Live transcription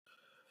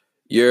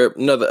You're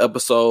another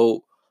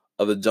episode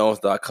of the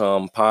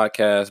Jones.com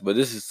podcast, but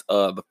this is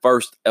the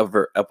first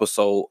ever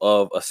episode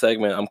of a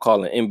segment I'm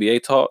calling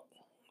NBA Talk.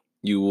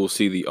 You will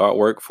see the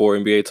artwork for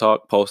NBA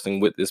Talk posting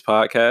with this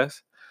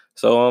podcast.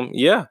 So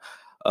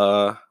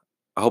uh,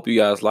 I hope you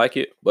guys like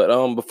it.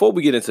 But before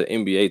we get into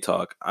NBA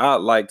Talk, I'd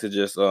like to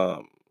just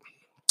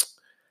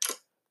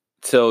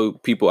tell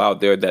people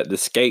out there that the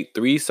Skate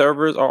 3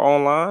 servers are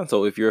online.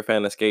 So if you're a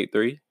fan of Skate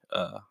 3,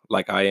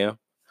 like I am,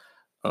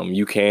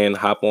 you can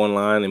hop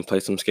online and play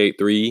some Skate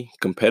 3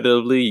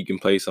 competitively. You can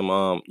play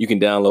some, you can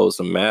download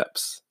some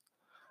maps.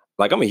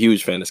 Like, I'm a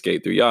huge fan of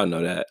Skate 3. Y'all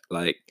know that.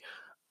 Like,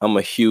 I'm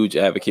a huge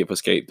advocate for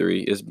Skate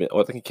 3.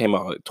 I think it came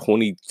out like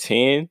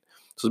 2010.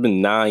 So it's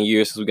been 9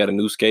 years since we got a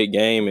new Skate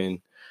game.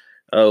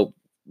 And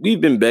we've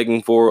been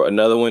begging for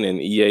another one, and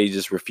EA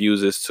just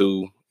refuses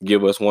to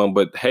give us one.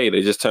 But hey,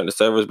 they just turned the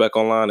servers back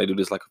online. They do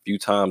this like a few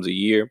times a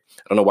year.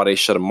 I don't know why they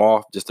shut them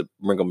off just to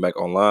bring them back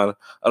online.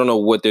 I don't know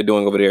what they're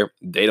doing over there.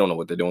 They don't know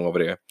what they're doing over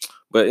there.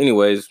 But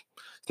anyways,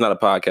 it's not a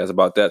podcast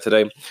about that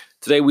today.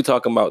 Today we're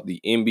talking about the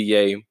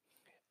NBA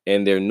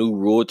and their new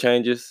rule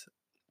changes.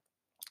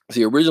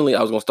 See, originally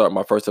I was going to start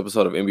my first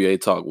episode of NBA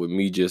Talk with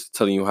me just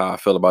telling you how I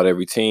feel about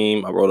every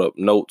team. I wrote up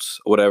notes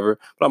or whatever,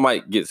 but I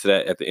might get to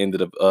that at the end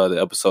of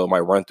the episode. I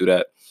might run through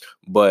that.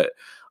 But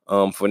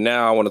for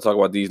now, I want to talk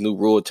about these new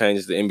rule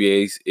changes the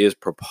NBA is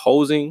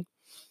proposing.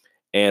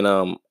 And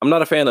I'm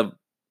not a fan of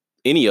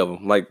any of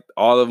them. Like,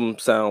 all of them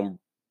sound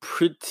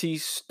pretty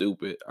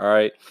stupid, all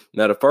right?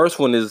 Now, the first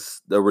one is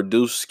the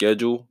reduced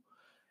schedule.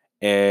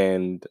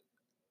 And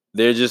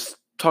they're just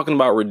talking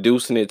about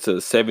reducing it to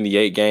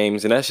 78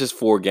 games, and that's just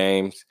 4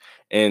 games.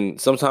 And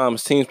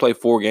sometimes teams play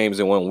 4 games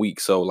in 1 week.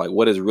 So, like,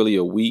 what is really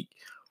a week,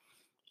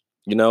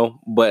 you know?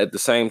 But at the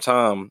same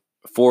time,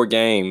 4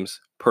 games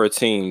per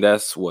team,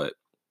 that's what?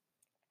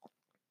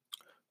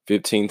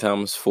 15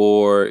 times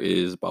 4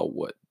 is about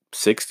what?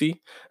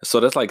 60? So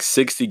that's like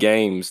 60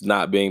 games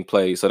not being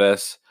played. So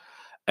that's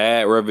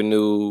ad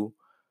revenue.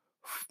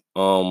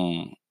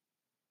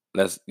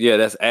 That's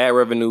ad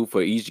revenue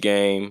for each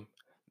game.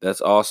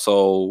 That's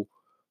also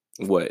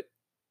what?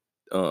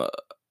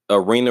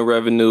 Arena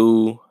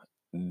revenue,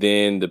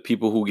 then the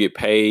people who get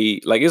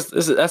paid. Like,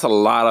 that's a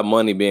lot of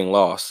money being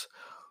lost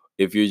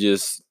if you're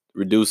just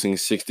reducing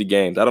 60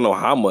 games. I don't know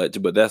how much,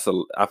 but I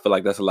feel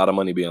like that's a lot of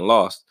money being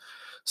lost.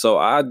 So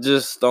I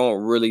just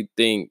don't really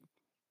think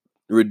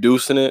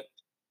reducing it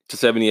to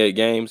 78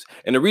 games.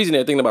 And the reason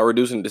they're thinking about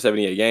reducing it to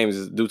 78 games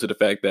is due to the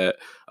fact that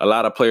a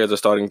lot of players are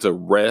starting to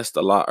rest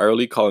a lot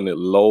early, calling it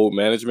load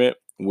management,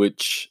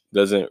 which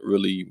doesn't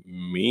really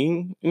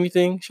mean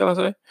anything, shall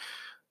I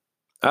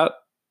say?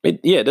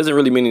 It doesn't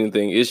really mean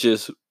anything. It's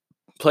just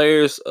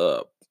players,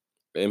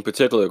 in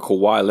particular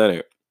Kawhi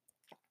Leonard,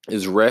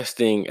 is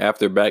resting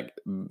after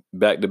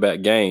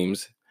back-to-back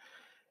games,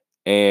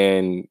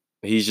 and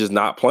he's just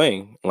not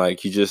playing.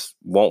 Like, he just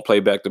won't play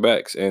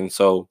back-to-backs. And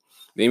so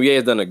the NBA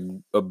has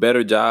done a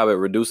better job at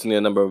reducing the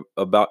number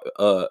of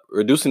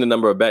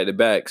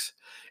back-to-backs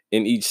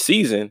in each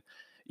season,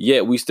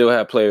 yet we still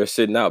have players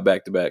sitting out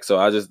back-to-back. So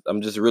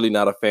I'm just really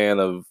not a fan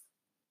of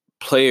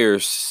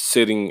players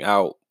sitting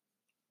out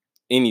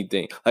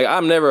anything. Like,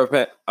 I'm never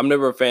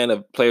a fan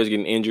of players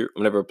getting injured.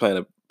 I'm never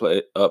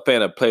a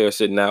fan of players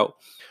sitting out.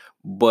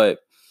 But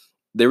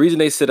the reason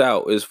they sit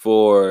out is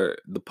for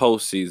the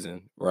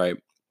postseason, right?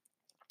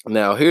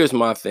 Now, here's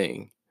my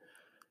thing.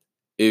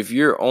 If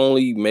you're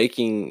only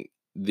making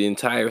the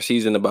entire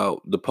season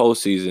about the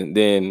postseason,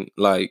 then,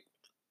 like,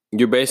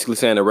 you're basically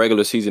saying the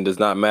regular season does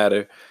not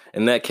matter.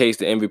 In that case,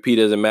 the MVP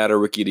doesn't matter,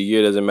 Rookie of the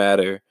Year doesn't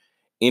matter.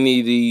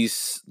 Any of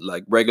these,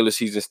 like, regular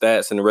season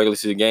stats and the regular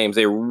season games,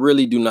 they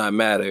really do not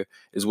matter,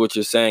 is what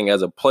you're saying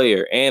as a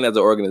player and as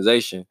an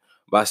organization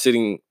by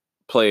sitting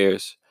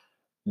players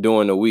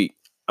during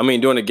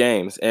the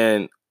games.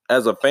 And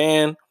as a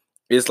fan,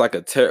 it's like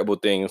a terrible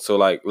thing. So,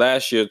 like,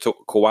 last year,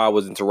 Kawhi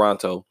was in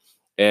Toronto,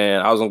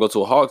 and I was going to go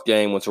to a Hawks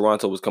game when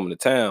Toronto was coming to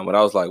town, but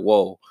I was like,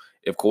 whoa,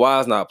 if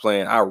Kawhi's not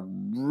playing, I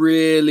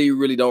really,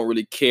 really don't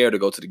really care to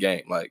go to the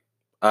game. Like,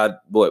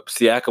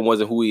 Siakam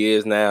wasn't who he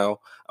is now.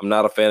 I'm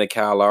not a fan of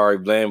Kyle Lowry.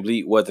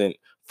 VanVleet wasn't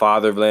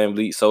Father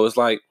VanVleet. So it's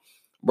like,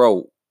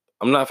 bro,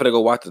 I'm not gonna go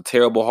watch a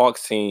terrible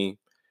Hawks team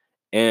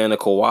and a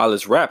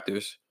Kawhi-less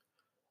Raptors.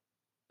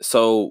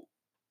 So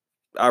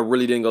I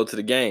really didn't go to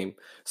the game.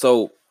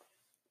 So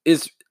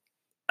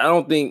I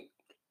don't think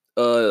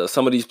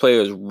some of these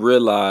players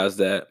realize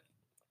that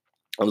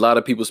a lot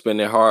of people spend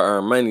their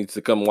hard-earned money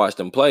to come watch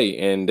them play,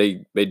 and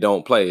they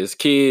don't play. It's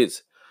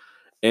kids,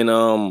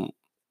 and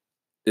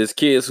it's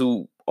kids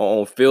who are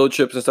on field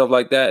trips and stuff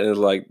like that, and it's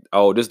like,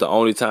 oh, this is the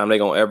only time they're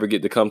gonna ever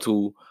get to come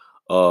to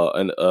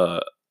an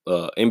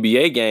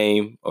NBA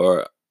game,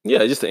 or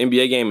just an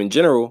NBA game in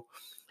general,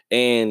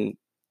 and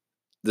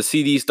the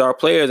CD star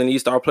players and these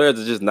star players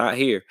are just not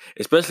here.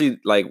 Especially,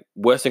 like,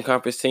 Western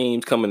Conference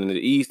teams coming into the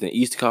East and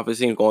Eastern Conference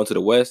teams going to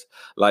the West.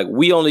 Like,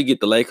 we only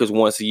get the Lakers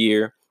once a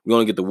year. We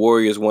only get the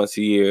Warriors once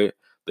a year,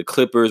 the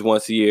Clippers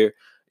once a year.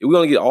 We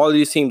only get all of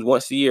these teams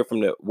once a year from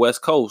the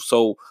West Coast.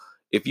 So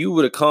if you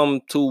were to come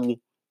to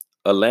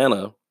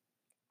Atlanta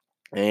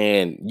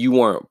and you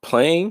weren't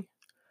playing,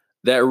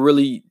 that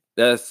really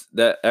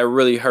that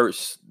really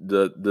hurts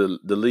the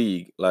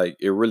league. Like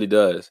it really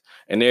does.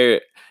 And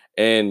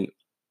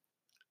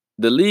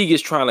the league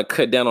is trying to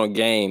cut down on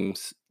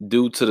games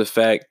due to the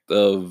fact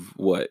of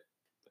what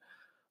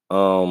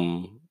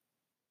um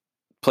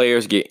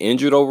players get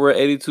injured over an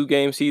 82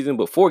 game season,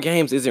 but 4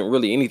 games isn't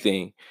really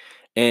anything.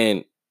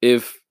 And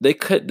if they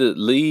cut the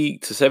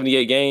league to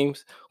 78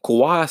 games,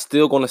 Kawhi's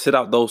still going to sit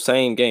out those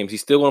same games.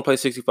 He's still going to play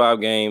 65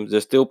 games.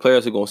 There's still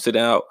players who are going to sit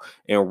out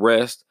and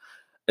rest.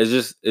 It's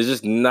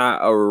just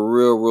not a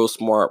real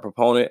smart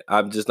proponent.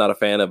 I'm just not a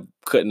fan of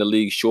cutting the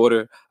league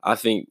shorter. I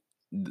think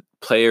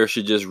players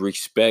should just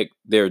respect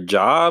their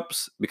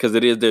jobs because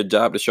it is their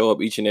job to show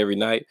up each and every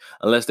night.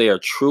 Unless they are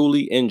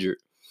truly injured,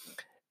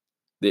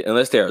 then I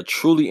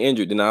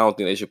don't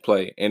think they should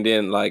play. And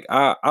then like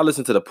I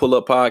listened to the Pull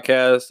Up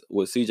podcast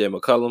with CJ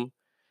McCollum,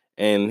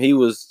 and he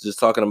was just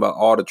talking about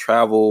all the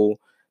travel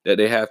that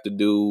they have to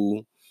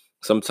do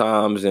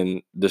sometimes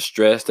and the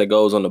stress that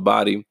goes on the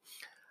body.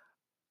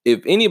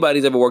 If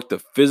anybody's ever worked a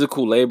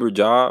physical labor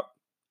job,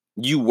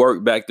 you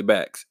work back to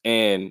backs,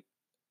 and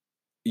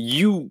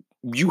you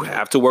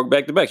have to work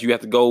back to backs. You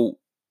have to go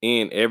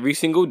in every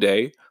single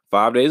day,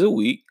 5 days a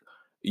week,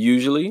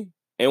 usually,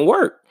 and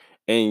work.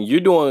 And you're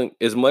doing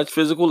as much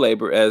physical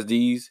labor as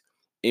these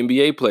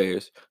NBA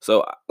players.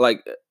 So,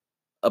 like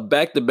a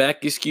back to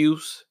back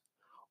excuse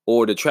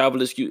or the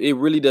travel excuse, it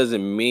really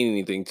doesn't mean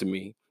anything to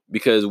me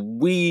because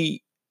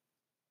we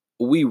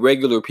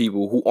regular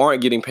people who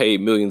aren't getting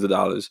paid millions of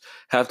dollars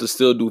have to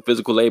still do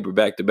physical labor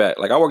back to back.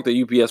 Like I worked at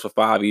UPS for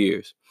 5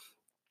 years,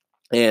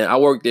 and I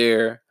worked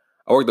there.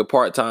 I worked a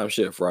part-time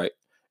shift, right,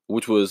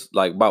 which was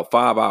like about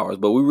 5 hours,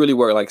 but we really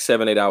worked like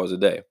 7, 8 hours a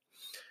day.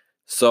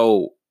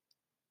 So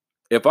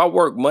if I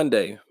work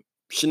Monday,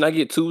 shouldn't I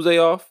get Tuesday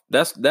off?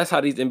 That's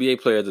how these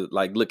NBA players are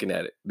like looking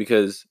at it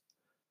because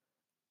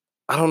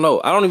I don't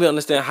know. I don't even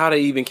understand how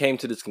they even came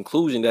to this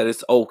conclusion that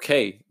it's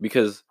okay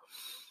because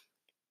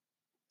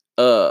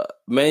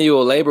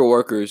manual labor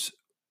workers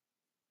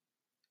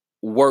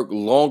work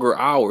longer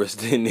hours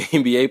than the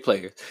NBA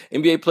players.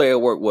 NBA player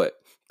work what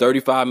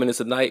 35 minutes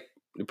a night.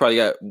 They probably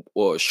got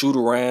shoot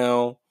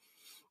around,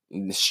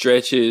 and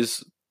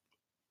stretches,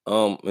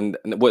 and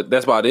what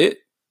that's about it.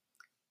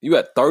 You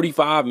got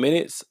 35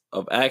 minutes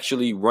of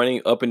actually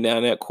running up and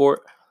down that court,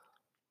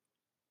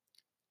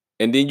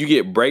 and then you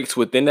get breaks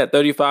within that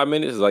 35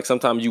 minutes. Like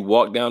sometimes you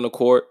walk down the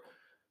court,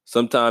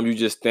 sometimes you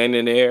just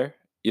standing there.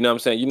 You know what I'm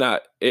saying? You're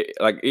not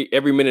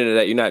every minute of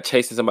that you're not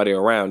chasing somebody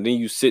around. Then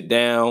you sit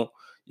down.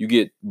 You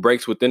get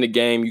breaks within the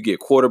game. You get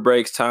quarter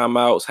breaks,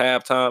 timeouts,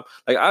 halftime.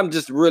 Like I'm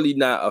just really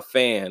not a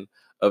fan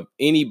of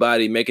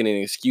anybody making an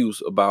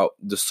excuse about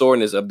the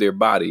soreness of their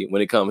body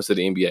when it comes to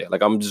the NBA.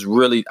 Like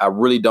I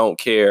really don't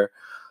care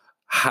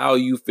how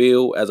you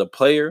feel as a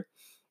player.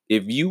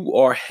 If you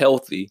are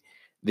healthy,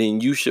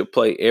 then you should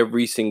play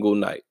every single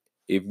night.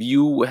 If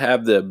you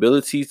have the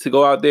ability to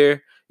go out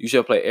there, you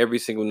should play every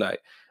single night.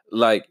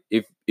 Like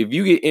if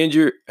you get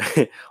injured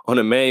on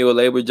a manual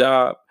labor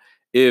job,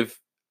 if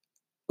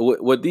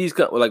what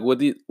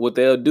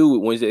they'll do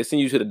when they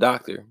send you to the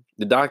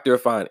doctor will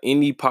find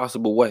any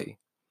possible way.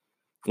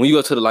 When you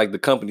go to the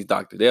company's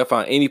doctor, they'll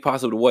find any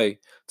possible way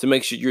to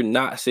make sure you're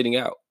not sitting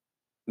out,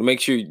 to make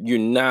sure you're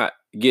not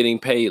getting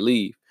paid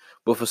leave.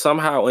 But for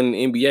somehow in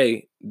the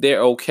NBA,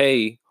 they're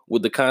okay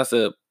with the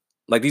concept,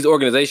 like these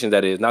organizations,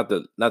 that is, not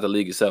the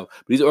league itself,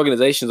 but these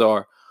organizations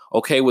are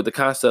okay with the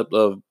concept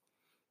of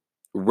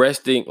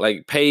resting,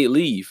 like paid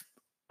leave,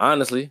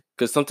 honestly,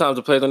 because sometimes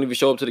the players don't even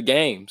show up to the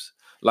games.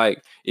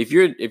 Like if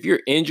you're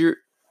injured,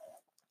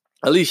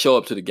 at least show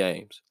up to the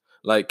games.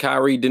 Like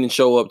Kyrie didn't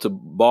show up to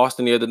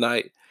Boston the other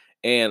night,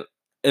 and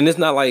it's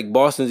not like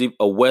Boston's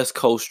a West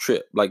Coast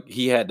trip. Like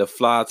he had to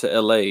fly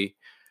to LA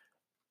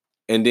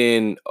and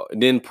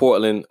then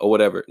Portland or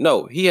whatever.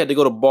 No, he had to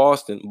go to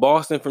Boston.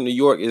 Boston from New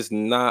York is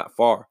not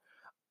far.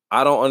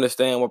 I don't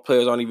understand why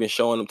players aren't even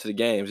showing up to the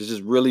games. It's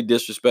just really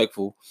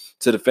disrespectful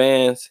to the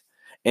fans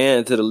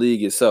and to the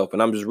league itself.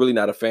 And I'm just really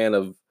not a fan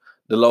of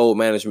the load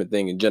management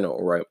thing in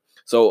general, right?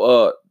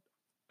 So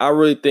I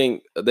really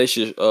think they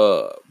should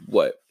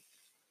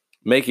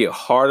make it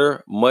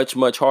harder,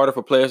 much harder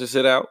for players to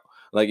sit out.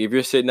 Like if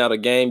you're sitting out a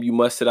game, you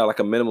must sit out like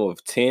a minimum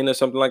of 10 or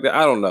something like that.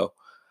 I don't know.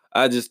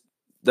 I just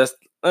that's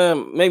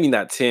maybe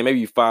not 10,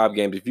 maybe 5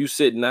 games. If you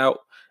sitting out,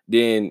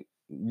 then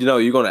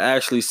you're gonna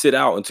actually sit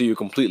out until you're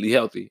completely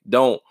healthy.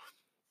 Don't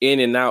in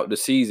and out the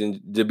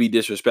season to be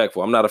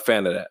disrespectful. I'm not a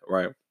fan of that,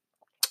 right?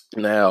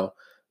 Now,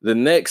 the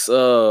next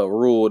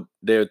rule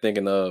they're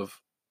thinking of,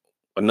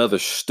 another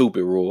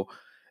stupid rule,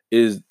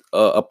 is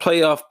a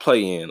playoff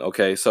play-in.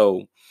 Okay,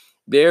 so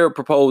they're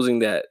proposing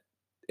that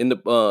in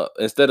the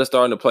instead of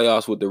starting the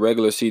playoffs with the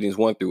regular seedings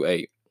 1 through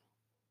 8,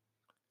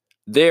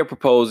 they're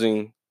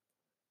proposing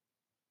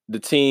the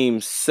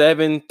teams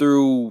 7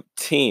 through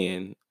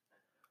 10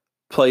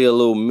 play a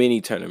little mini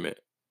tournament.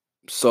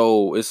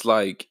 So it's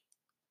like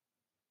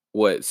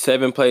what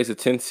 7 plays a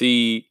 10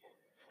 seed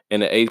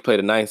and the 8th play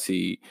the 9th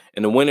seed,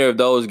 and the winner of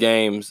those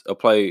games will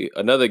play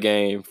another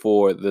game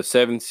for the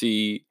 7th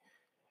seed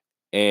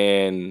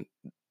and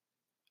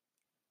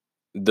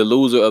the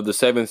loser of the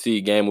 7th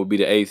seed game would be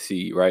the 8th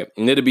seed, right?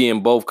 And it'll be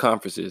in both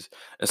conferences.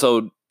 And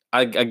so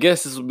I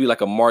guess this would be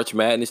like a March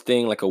Madness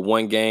thing, like a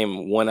one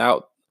game, one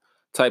out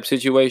type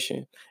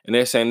situation. And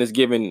they're saying it's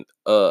giving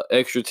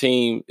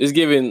it's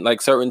giving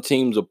like certain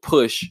teams a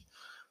push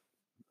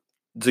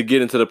to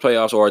get into the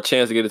playoffs or a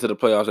chance to get into the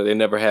playoffs that they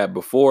never had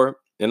before.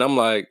 And I'm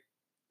like,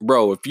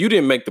 bro, if you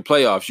didn't make the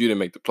playoffs, you didn't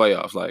make the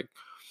playoffs. Like,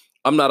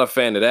 I'm not a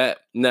fan of that.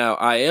 Now,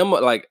 I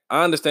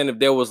understand if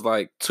there was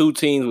like two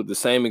teams with the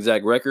same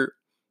exact record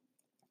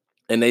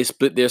and they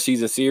split their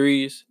season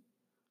series,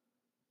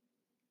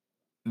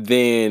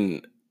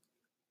 then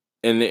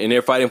and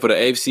they're fighting for the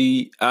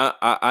AFC.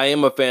 I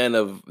am a fan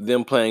of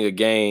them playing a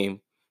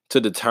game to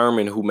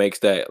determine who makes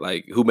the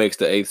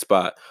 8th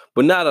spot,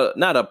 but not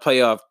a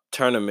playoff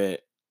tournament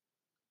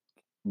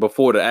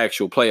before the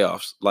actual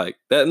playoffs. Like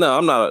that, no,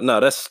 I'm not. No,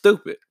 that's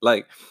stupid.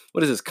 Like,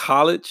 what is this,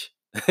 college?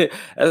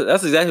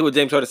 That's exactly what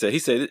James Harden said. He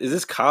said, "Is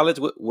this college?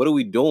 What are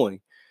we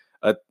doing?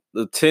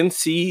 The 10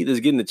 seed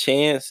is getting the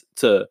chance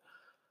to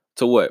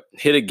what,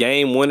 hit a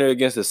game winner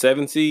against the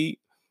 7 seed,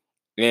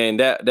 and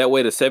that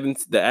way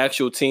the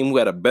actual team who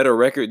had a better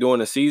record during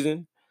the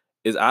season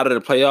is out of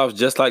the playoffs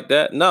just like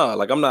that. No,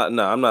 like I'm not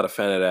a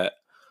fan of that.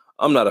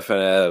 I'm not a fan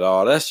of that at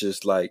all. That's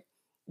just like,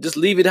 just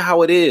leave it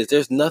how it is.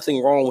 There's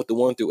nothing wrong with the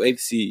 1 through 8th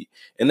seed.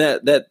 And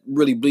that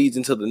really bleeds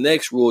into the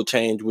next rule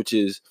change, which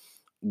is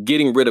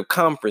getting rid of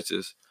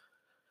conferences.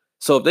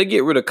 So if they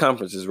get rid of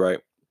conferences, right?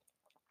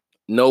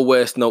 No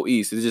West, no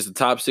East. It's just the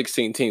top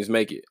 16 teams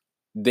make it.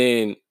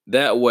 Then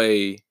that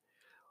way,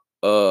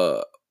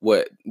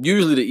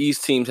 usually the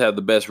East teams have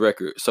the best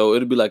record. So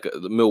it'll be like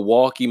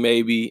Milwaukee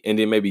maybe, and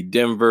then maybe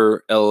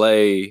Denver,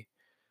 LA,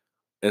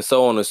 and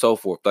so on and so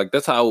forth. Like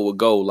that's how it would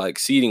go, like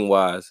seeding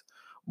wise.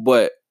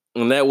 But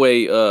in that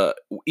way,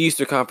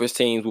 Eastern Conference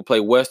teams will play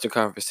Western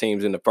Conference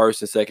teams in the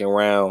first and second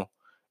round,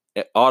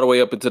 all the way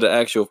up into the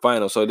actual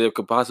final. So there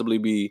could possibly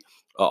be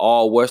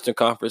all Western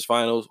Conference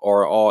finals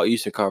or all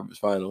Eastern Conference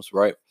finals,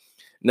 right?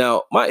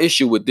 Now, my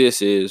issue with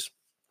this is,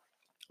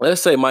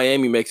 let's say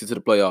Miami makes it to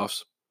the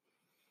playoffs,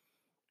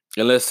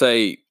 and let's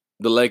say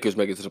the Lakers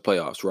make it to the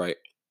playoffs, right?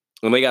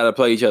 And they got to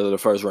play each other the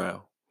first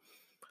round.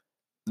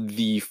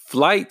 The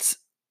flights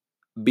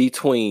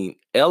between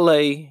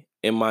LA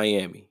and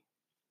Miami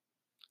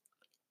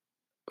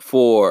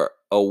for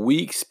a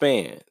week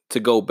span to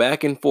go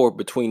back and forth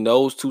between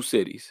those two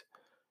cities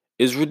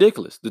is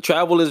ridiculous. The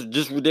travel is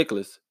just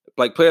ridiculous.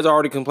 Like, players are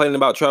already complaining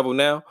about travel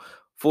now.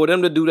 For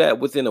them to do that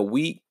within a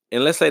week,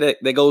 and let's say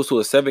that goes to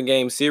a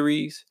 7-game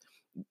series,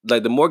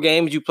 like the more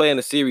games you play in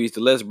a series,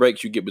 the less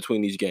breaks you get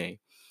between each game.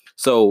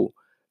 So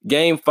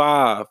game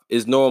 5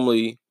 is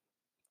normally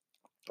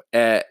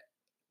at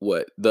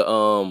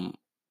the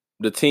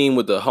team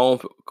with the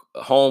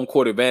home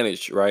court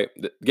advantage, right?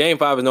 Game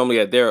 5 is normally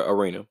at their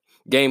arena.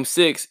 Game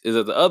 6 is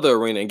at the other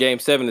arena, and Game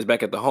 7 is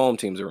back at the home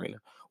team's arena,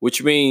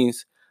 which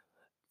means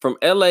from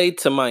LA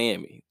to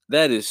Miami,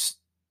 that is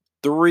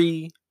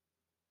 3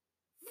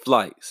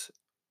 flights,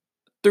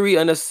 3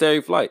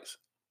 unnecessary flights,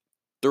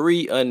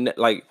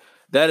 like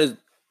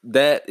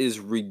that is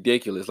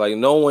ridiculous. Like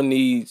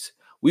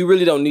we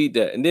really don't need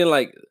that. And then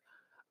like,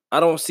 I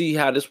don't see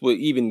how this would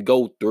even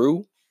go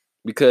through,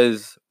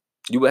 because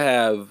you would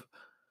have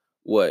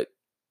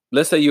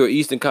let's say you're an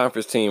Eastern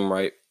Conference team,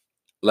 right?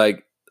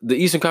 Like the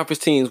Eastern Conference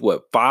teams,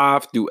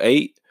 5 through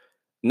 8.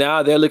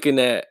 Now they're looking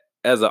at,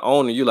 as an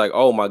owner, you're like,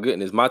 oh my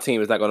goodness, my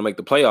team is not going to make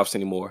the playoffs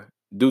anymore,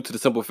 due to the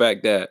simple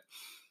fact that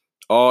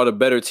all the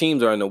better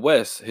teams are in the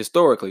West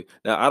historically.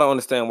 Now, I don't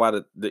understand why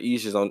the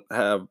East just don't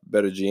have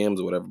better GMs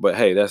or whatever, but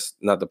hey, that's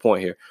not the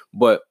point here.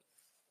 But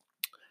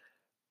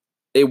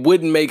it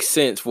wouldn't make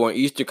sense for an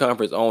Eastern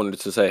Conference owner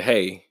to say,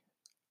 hey,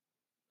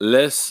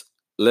 let's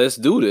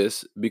do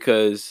this,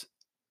 because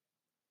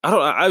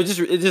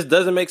it just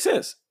doesn't make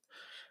sense.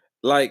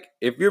 Like,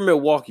 if you're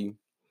Milwaukee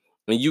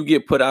and you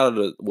get put out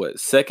of the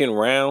second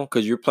round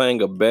because you're playing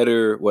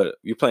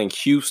you're playing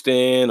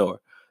Houston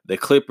or the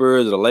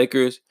Clippers or the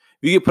Lakers,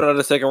 you get put out of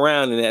the second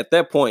round, and at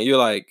that point you're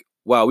like,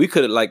 wow, we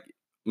could have, like,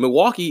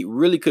 Milwaukee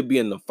really could be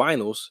in the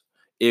finals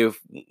if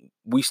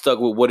we stuck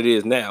with what it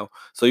is now.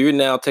 So you're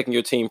now taking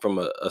your team from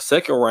a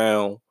second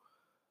round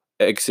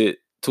exit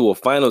to a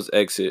finals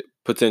exit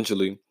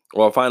potentially,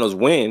 or a finals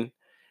win,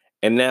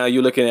 and now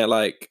you're looking at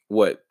like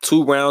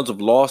 2 rounds of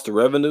lost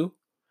revenue.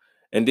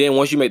 And then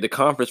once you make the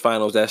conference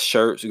finals, that's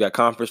shirts. You got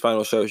conference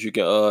final shirts you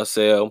can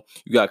sell.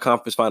 You got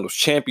conference finals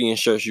champion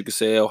shirts you can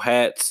sell,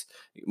 hats,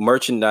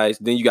 merchandise.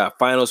 Then you got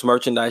finals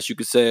merchandise you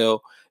can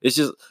sell. It's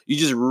just, you're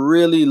just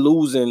really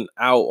losing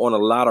out on a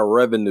lot of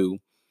revenue.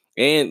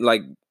 And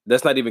like,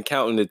 that's not even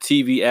counting the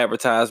TV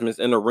advertisements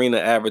and arena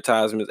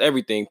advertisements,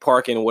 everything,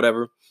 parking,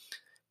 whatever,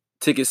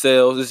 ticket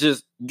sales. It's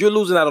just, you're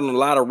losing out on a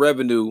lot of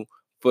revenue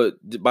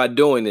by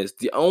doing this.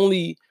 The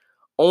only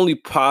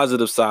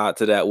positive side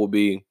to that will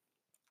be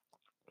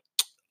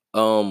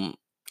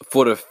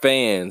for the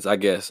fans, I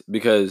guess,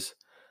 because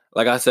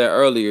like I said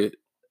earlier,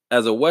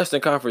 as a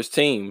Western Conference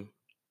team,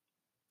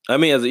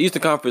 as an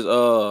Eastern Conference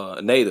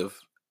native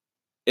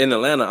in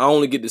Atlanta, I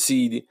only get to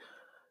see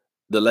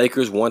the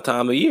Lakers one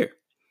time a year.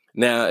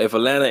 Now, if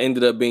Atlanta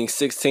ended up being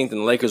 16th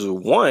and the Lakers were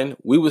 1,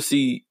 we would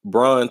see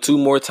Bron 2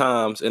 more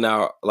times in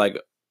our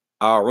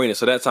arena.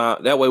 So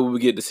that way we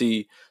would get to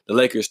see the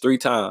Lakers 3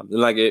 times.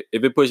 And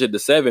if it pushed it to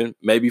 7,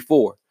 maybe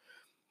 4.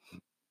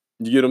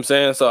 You get what I'm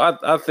saying? So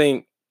I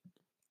think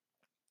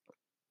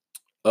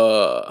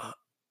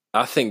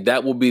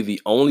that will be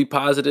the only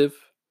positive,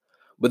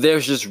 but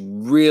there's just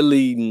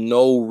really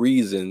no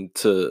reason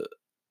to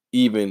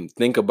even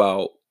think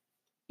about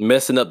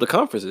messing up the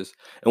conferences.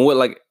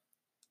 And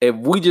if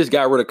we just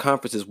got rid of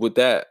conferences, would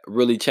that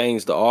really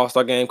change the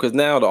All-Star game? Because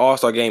now the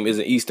All-Star game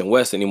isn't East and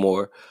West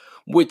anymore,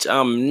 which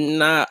I'm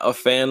not a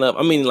fan of.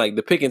 I mean,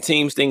 the picking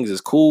teams things is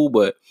cool,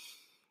 but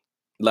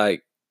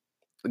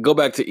go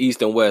back to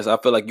East and West. I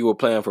feel like you were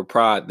playing for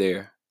pride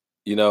there,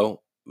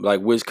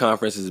 which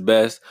conference is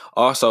best.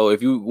 Also,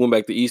 if you went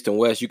back to East and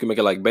West, you can make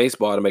it like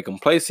baseball to make them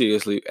play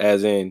seriously,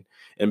 as in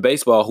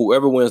baseball,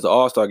 whoever wins the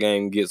All-Star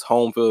game gets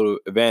home field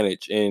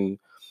advantage in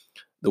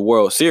the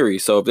World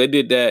Series. So if they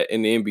did that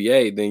in the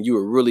NBA, then you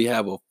would really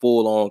have a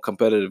full-on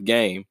competitive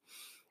game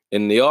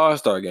in the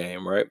All-Star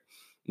game, right?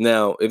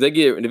 Now, if they're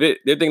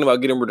thinking about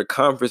getting rid of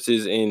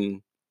conferences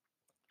for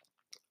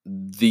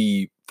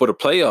the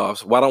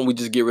playoffs, why don't we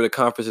just get rid of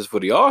conferences for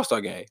the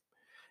All-Star game?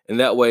 And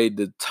that way,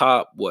 the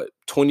top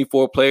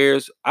 24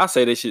 players, I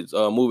say they should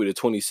move it to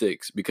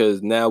 26,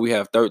 because now we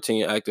have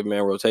 13 active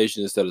man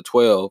rotations instead of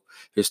 12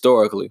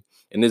 historically.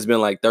 And it's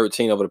been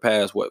 13 over the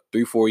past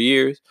 3-4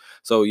 years.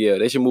 So yeah,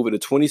 they should move it to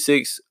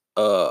 26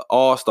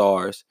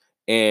 All-Stars,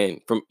 and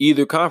from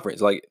either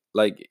conference. Like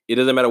it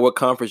doesn't matter what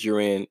conference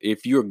you're in.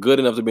 If you're good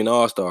enough to be an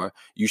All-Star,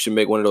 you should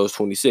make one of those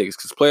 26.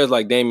 Because players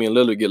like Damian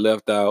Lillard get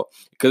left out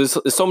because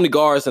it's so many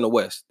guards in the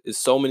West. It's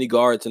so many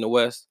guards in the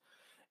West,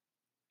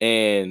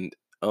 and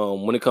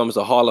when it comes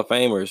to Hall of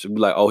Famers, it'd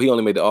be he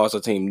only made the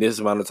All-Star team this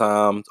amount of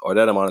times or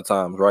that amount of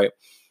times, right?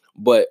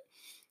 But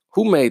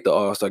who made the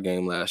All-Star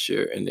game last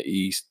year in the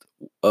East?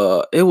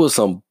 It was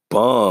some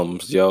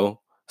bums, yo.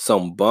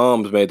 Some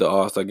bums made the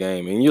All-Star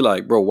game. And you're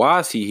like, bro, why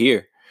is he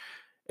here?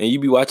 And you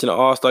be watching the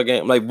All-Star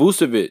game. Like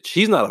Vucevic,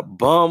 he's not a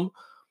bum,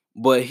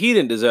 but he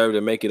didn't deserve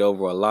to make it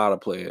over a lot of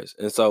players.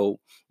 And so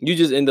you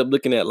just end up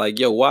looking at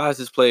yo, why is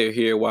this player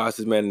here? Why is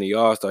this man in the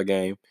All-Star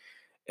game?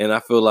 And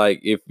I feel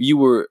like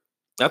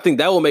I think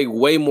that will make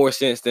way more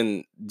sense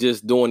than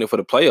just doing it for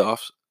the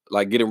playoffs,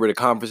 getting rid of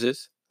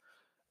conferences.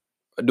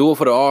 Do it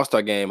for the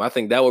All-Star game. I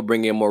think that would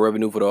bring in more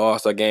revenue for the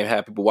All-Star game,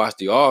 have people watch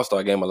the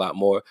All-Star game a lot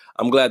more.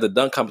 I'm glad the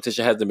dunk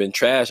competition hasn't been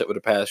trash over the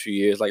past few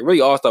years.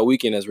 Really, All-Star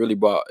weekend has really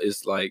brought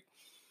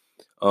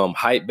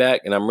hype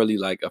back, and I'm really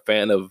a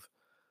fan of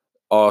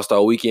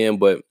All-Star weekend.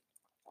 But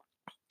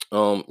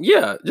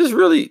yeah, just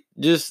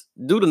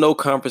do the no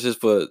conferences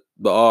for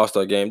the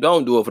All-Star game.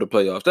 Don't do it for the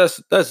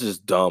playoffs. That's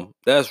just dumb.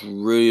 That's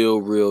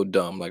real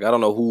dumb. I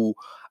don't know who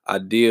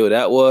idea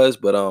that was,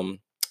 but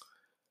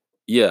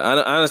yeah,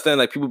 I understand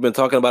people have been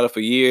talking about it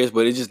for years,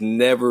 but it just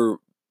never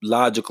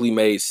logically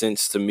made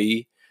sense to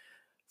me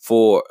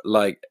for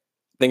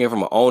thinking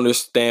from an owner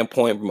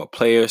standpoint, from a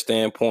player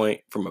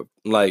standpoint, from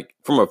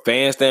a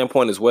fan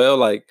standpoint as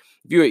well. If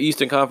you're an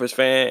Eastern Conference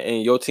fan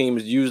and your team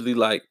is usually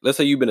let's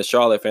say you've been a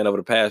Charlotte fan over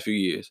the past few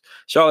years.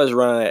 Charlotte's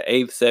running at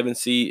 8th, 7th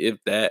seed,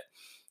 if that.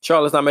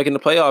 Charlotte's not making the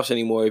playoffs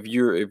anymore if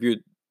you're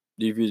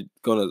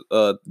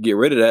gonna get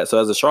rid of that.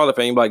 So as a Charlotte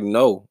fan, you're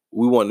no,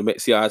 we want to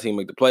see our team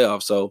make the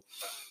playoffs. So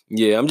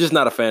yeah, I'm just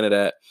not a fan of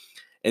that.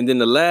 And then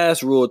the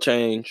last rule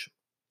change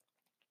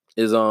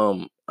is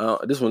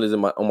this one is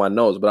on my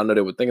notes, but I know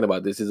they were thinking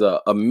about this. Is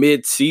a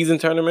mid-season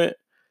tournament,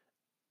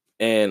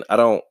 and I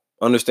don't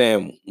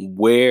understand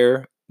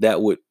where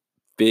that would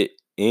fit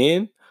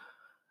in.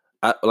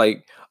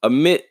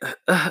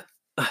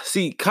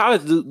 See,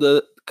 college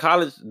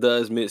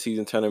does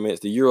mid-season tournaments.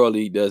 The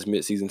EuroLeague does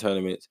mid-season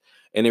tournaments,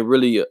 and it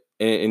really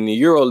in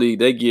the EuroLeague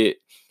they get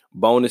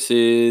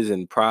bonuses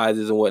and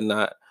prizes and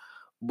whatnot.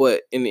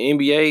 But in the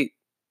NBA,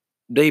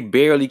 they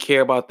barely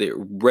care about the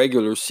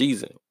regular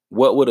season.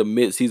 What would a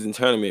mid-season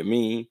tournament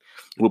mean?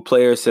 Will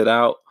players sit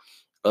out?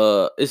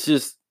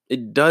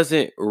 It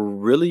doesn't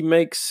really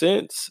make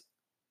sense.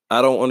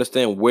 I don't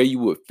understand where you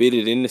would fit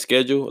it in the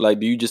schedule.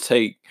 Do you just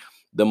take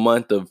the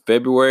month of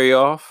February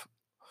off?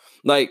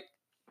 I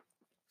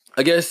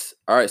guess,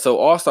 all right, so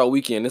All-Star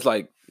weekend, it's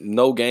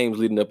no games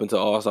leading up into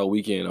All-Star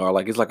weekend,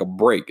 or it's a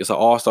break. It's an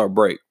All-Star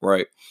break,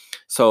 right?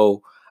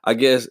 So I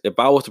guess if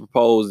I was to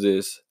propose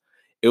this,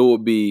 it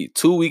would be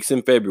 2 weeks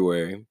in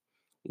February.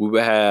 We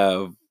would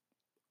have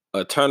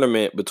a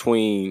tournament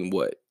between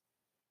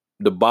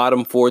the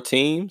bottom 4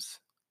 teams.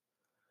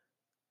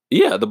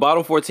 Yeah, the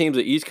bottom 4 teams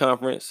of each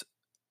conference,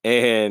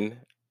 and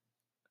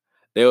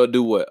they'll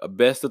do a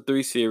best of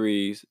 3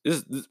 series.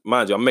 This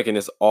mind you, I'm making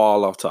this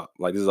all off top.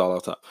 This is all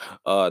off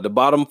top. The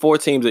bottom 4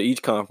 teams of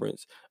each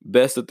conference,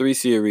 best of 3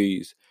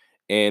 series,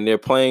 and they're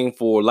playing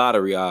for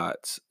lottery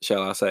odds,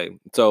 shall I say.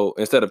 So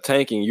instead of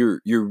tanking,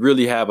 you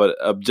really have an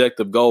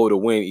objective goal to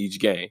win each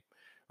game,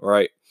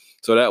 right?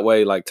 So that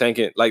way,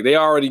 tanking, they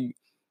already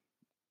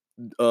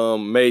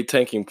made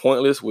tanking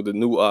pointless with the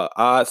new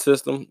odds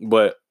system,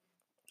 but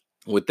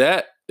with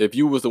that, if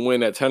you was to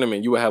win that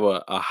tournament, you would have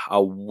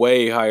a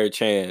way higher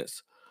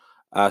chance,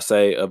 I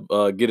say, of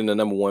getting the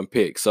number one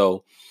pick.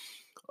 So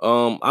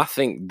I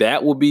think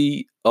that would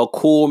be a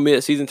cool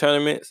mid-season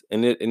tournament,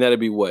 and that'd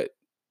be what,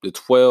 the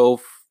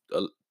 12,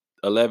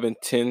 11,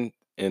 10,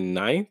 and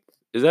 9th.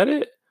 Is that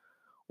it?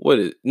 What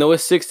is it? No,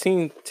 it's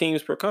 16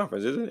 teams per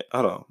conference, isn't it?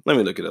 Hold on. Let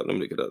me look it up.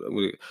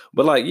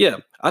 But like, yeah,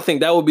 I think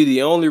that would be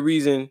the only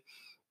reason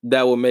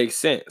that would make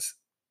sense.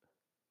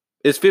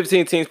 It's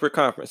 15 teams per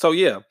conference. So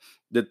yeah,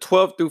 the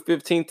 12th through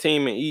 15th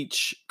team in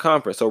each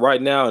conference. So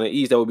right now in the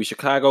East, that would be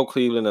Chicago,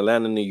 Cleveland,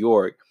 Atlanta, New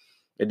York,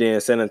 and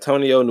then San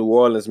Antonio, New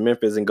Orleans,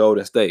 Memphis, and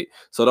Golden State.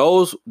 So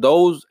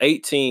those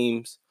 8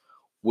 teams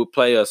would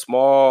play a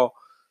small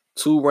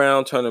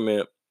 2-round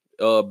tournament,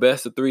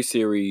 best of 3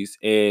 series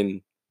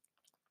in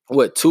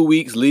 2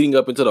 weeks leading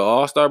up into the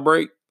All-Star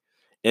break,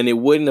 and it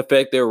wouldn't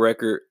affect their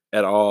record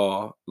at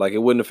all. Like, it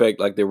wouldn't affect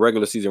like their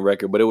regular season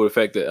record, but it would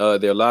affect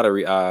their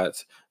lottery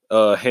odds.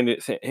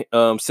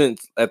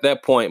 Since at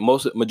that point,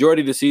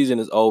 majority of the season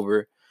is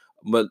over,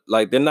 but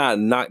like they're not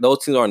knocked.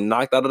 Those teams aren't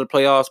knocked out of the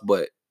playoffs,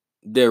 but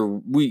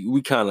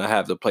we kind of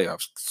have the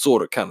playoffs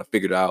sort of kind of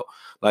figured out.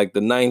 Like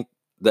the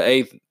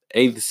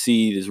eighth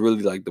seed is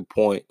really like the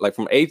point. Like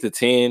from 8 to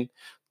 10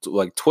 to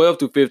like 12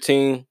 to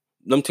 15,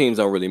 them teams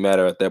don't really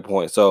matter at that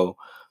point. So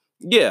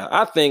yeah,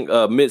 I think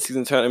a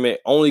mid-season tournament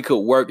only could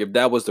work if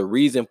that was the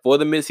reason for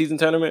the mid-season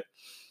tournament.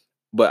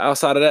 But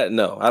outside of that,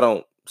 no, I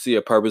don't see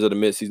a purpose of the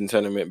mid-season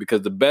tournament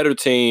because the better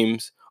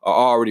teams are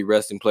already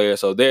resting players,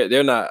 so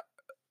they're not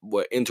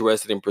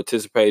interested in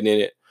participating in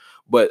it.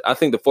 But I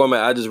think the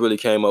format I just really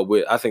came up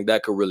with, I think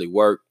that could really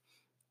work.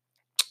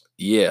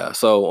 Yeah.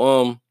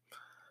 So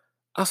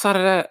outside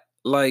of that,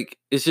 like,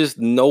 it's just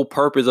no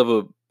purpose of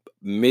a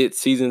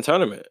mid-season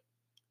tournament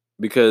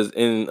because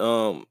in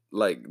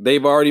like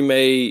they've already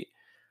made,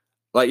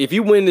 like, if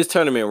you win this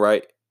tournament,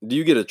 right? Do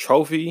you get a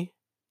trophy?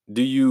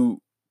 Do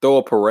you throw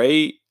a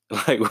parade?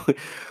 Like,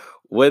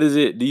 what is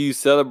it? Do you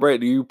celebrate?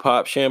 Do you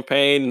pop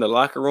champagne in the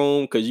locker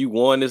room because you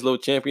won this little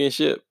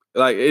championship?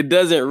 Like, it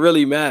doesn't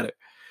really matter.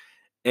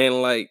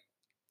 And like,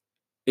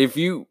 if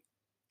you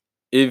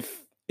if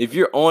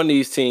you're on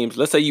these teams,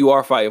 let's say you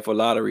are fighting for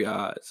lottery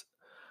odds,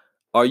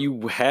 are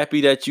you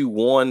happy that you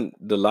won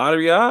the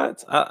lottery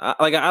odds?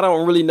 I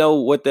don't really know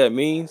what that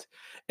means.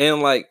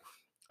 And like,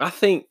 I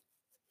think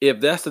if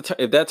that's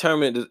if that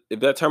tournament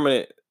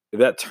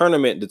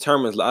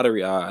determines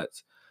lottery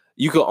odds,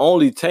 you can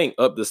only tank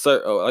up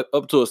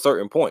up to a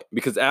certain point,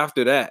 because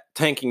after that,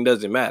 tanking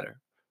doesn't matter.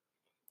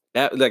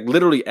 Like,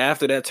 literally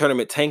after that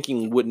tournament,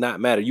 tanking would not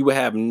matter. You would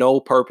have no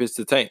purpose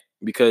to tank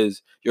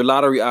because your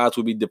lottery odds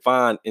would be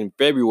defined in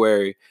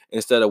February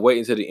instead of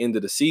waiting to the end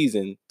of the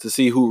season to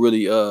see who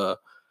really how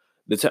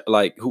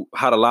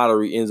the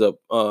lottery ends up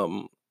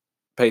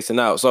pacing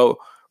out. So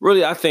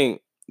really, I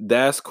think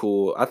that's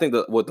cool. I think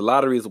that what the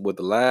lottery is with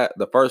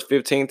the first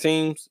 15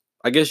 teams,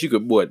 I guess you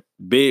could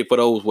bid for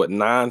those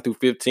 9 through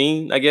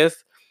 15, I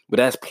guess, but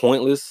that's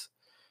pointless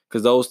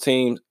because those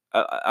teams.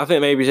 I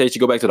think maybe they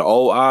should go back to the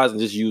old odds and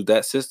just use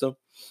that system.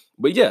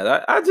 But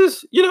yeah, I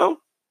just,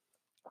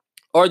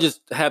 or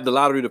just have the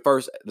lottery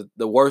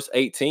the worst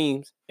 8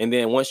 teams, and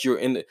then once you're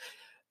in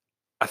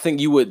I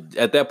think you would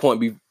at that point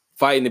be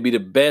fighting to be the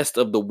best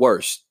of the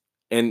worst,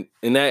 and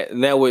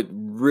that would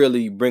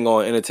really bring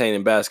on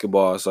entertaining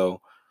basketball.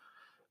 So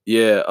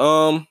yeah,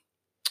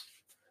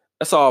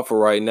 that's all for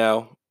right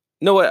now.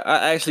 You know what?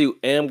 I actually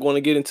am going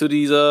to get into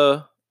these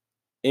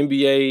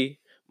NBA,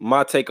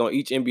 my take on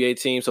each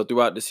NBA team. So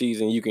throughout the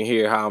season, you can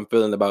hear how I'm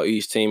feeling about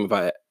each team if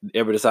I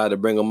ever decide to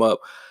bring them up.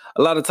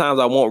 A lot of times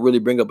I won't really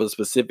bring up a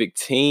specific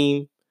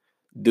team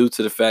due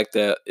to the fact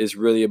that it's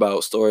really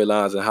about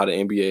storylines and how the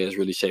NBA is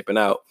really shaping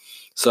out.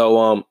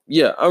 So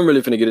yeah, I'm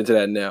really finna get into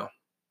that now.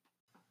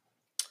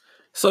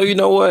 So you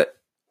know what?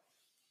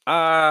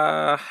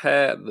 I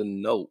had the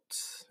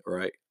notes,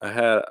 right? I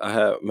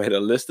had made a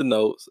list of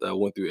notes. I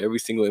went through every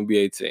single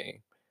NBA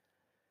team.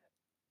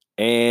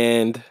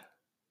 And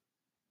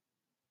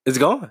it's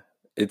gone.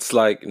 It's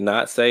like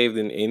not saved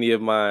in any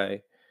of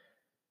my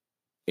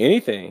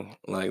anything.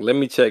 Like, let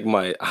me check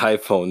my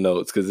iPhone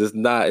notes because it's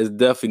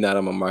definitely not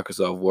on my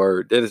Microsoft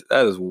Word.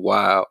 That is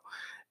wild.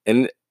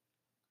 And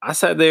I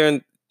sat there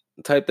and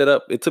typed that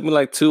up. It took me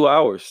like 2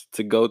 hours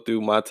to go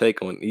through my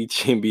take on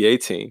each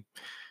NBA team.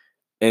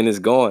 And it's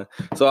gone.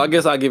 So I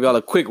guess I'll give y'all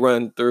a quick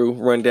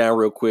rundown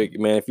real quick.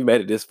 Man, if you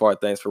made it this far,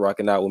 thanks for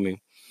rocking out with me.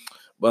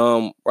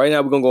 Right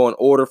now we're gonna go in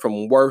order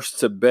from worst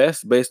to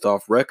best based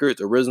off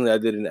records. Originally I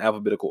did it in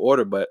alphabetical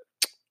order, but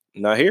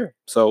not here.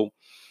 So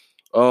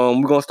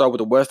we're gonna start with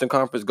the Western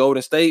Conference.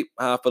 Golden State.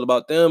 How I feel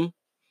about them.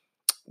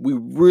 We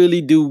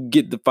really do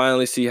get to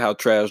finally see how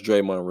trash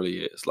Draymond really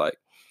is. Like,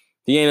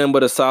 he ain't nothing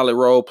but a solid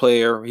role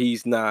player.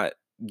 He's not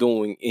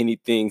doing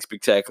anything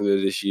spectacular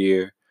this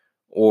year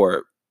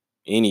or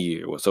any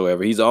year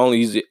whatsoever. He's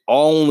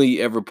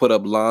only ever put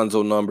up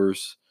Lonzo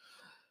numbers.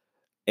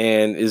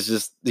 And he's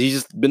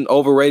just been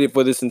overrated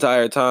for this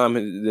entire time,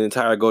 the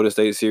entire Golden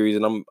State series.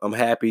 And I'm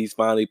happy he's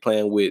finally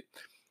playing with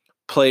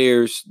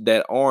players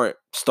that aren't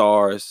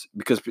stars,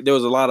 because there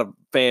was a lot of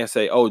fans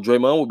say, "Oh,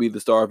 Draymond would be the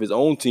star of his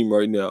own team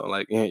right now."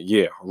 Like,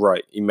 yeah,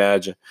 right.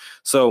 Imagine.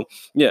 So,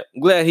 yeah,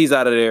 I'm glad he's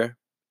out of there,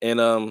 and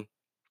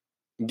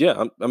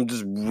yeah, I'm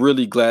just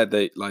really glad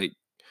that, like,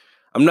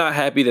 I'm not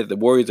happy that the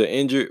Warriors are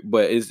injured,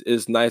 but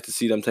it's nice to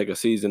see them take a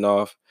season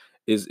off.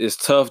 It's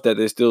tough that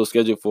they're still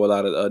scheduled for a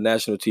lot of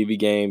national TV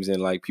games,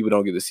 and like people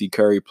don't get to see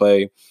Curry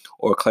play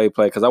or Clay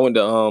play. Because I went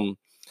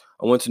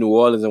to New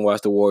Orleans and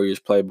watched the Warriors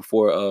play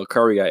before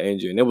Curry got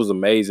injured, and it was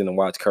amazing to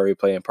watch Curry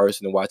play in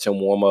person and watch him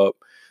warm up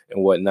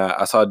and whatnot.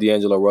 I saw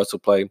D'Angelo Russell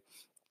play,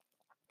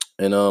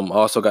 and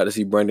also got to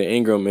see Brandon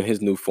Ingram in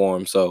his new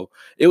form. So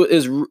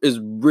it's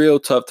real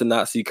tough to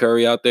not see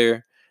Curry out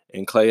there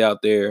and Clay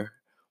out there,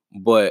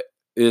 but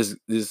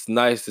it's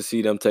nice to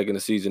see them taking the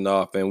season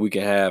off, and we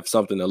can have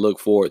something to look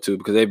forward to,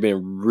 because they've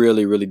been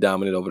really, really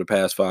dominant over the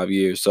past 5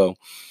 years. So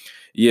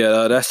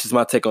yeah, that's just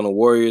my take on the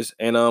Warriors,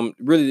 and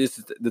really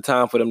it's the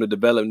time for them to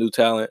develop new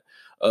talent.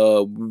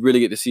 We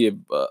really get to see if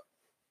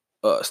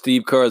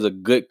Steve Kerr is a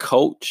good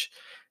coach.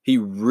 He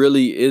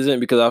really isn't,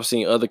 because I've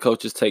seen other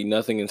coaches take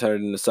nothing and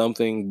turn it into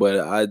something. But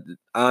I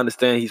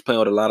understand he's playing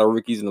with a lot of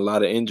rookies and a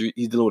lot of injuries.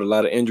 He's dealing with a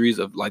lot of injuries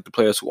of like the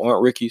players who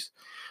aren't rookies.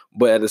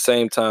 But at the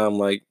same time,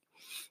 like,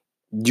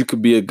 you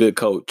could be a good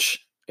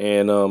coach,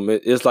 and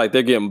it's like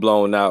they're getting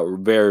blown out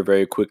very,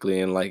 very quickly,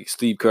 and like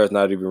Steve Kerr's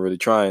not even really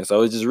trying.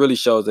 So it just really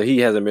shows that he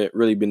hasn't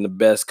really been the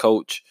best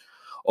coach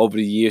over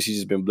the years. He's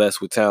just been blessed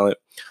with talent.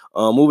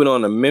 Moving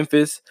on to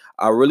Memphis,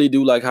 I really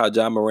do like how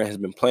Ja Morant has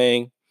been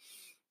playing.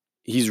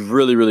 He's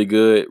really, really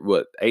good.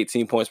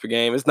 18 points per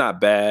game? It's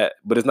not bad,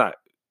 but it's not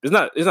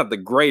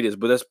the greatest,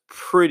 but that's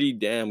pretty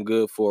damn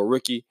good for a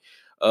rookie.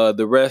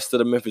 The rest of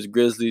the Memphis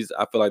Grizzlies,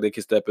 I feel like they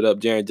can step it up.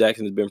 Jaren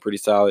Jackson has been pretty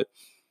solid.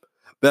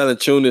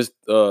 Valanciunas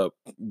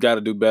got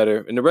to do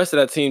better, and the rest of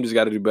that team just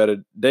got to do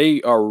better.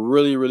 They are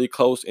really, really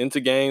close into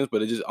games,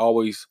 but it just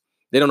always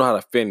they don't know how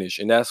to finish,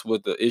 and that's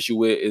what the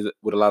issue is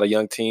with a lot of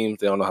young teams.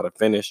 They don't know how to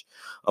finish.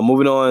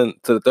 Moving on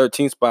to the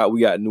 13th spot, we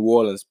got New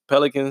Orleans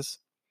Pelicans.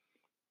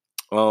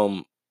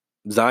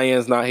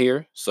 Zion's not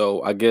here,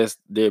 so I guess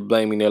they're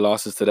blaming their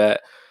losses to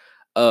that.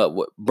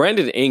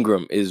 Brandon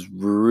Ingram is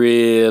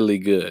really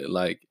good.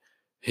 Like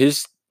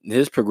his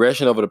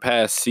progression over the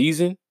past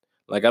season.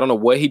 Like, I don't know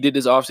what he did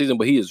this offseason,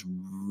 but he is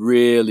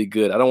really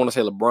good. I don't want to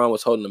say LeBron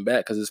was holding him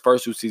back, because his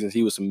first 2 seasons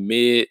he was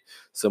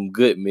some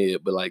good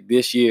mid. But like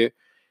this year,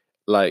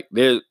 like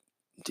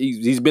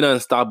he's been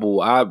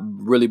unstoppable. I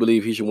really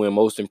believe he should win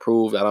Most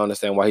Improved. I don't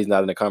understand why he's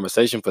not in the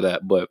conversation for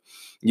that. But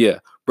yeah,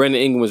 Brandon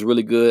Ingram was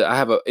really good. I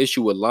have an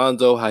issue with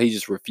Lonzo, how he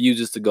just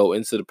refuses to go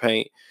into the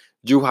paint.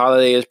 Drew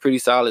Holiday is pretty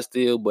solid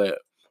still, but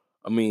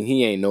I mean,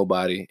 he ain't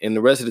nobody. And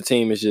the rest of the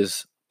team is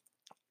just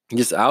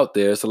out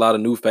there. It's a lot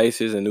of new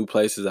faces and new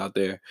places out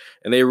there,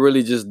 and they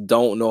really just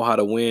don't know how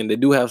to win. They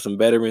do have some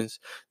veterans.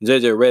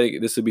 JJ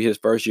Redick, this will be his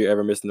first year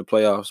ever missing the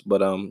playoffs.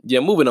 But yeah,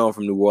 moving on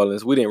from New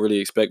Orleans, we didn't really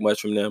expect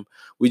much from them.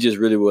 We just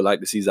really would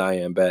like to see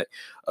Zion back.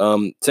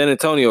 San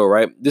Antonio,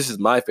 right? This is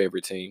my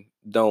favorite team.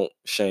 Don't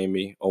shame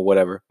me or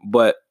whatever.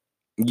 But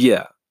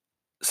yeah,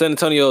 San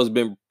Antonio has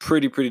been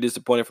pretty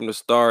disappointing from the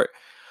start.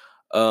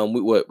 They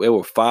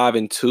were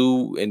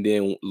 5-2 and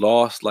then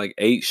lost like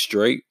 8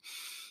 straight.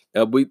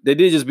 They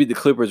did just beat the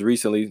Clippers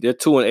recently. They're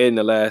 2-8 in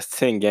the last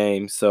 10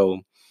 games. So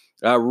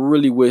I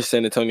really wish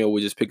San Antonio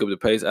would just pick up the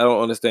pace. I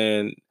don't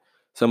understand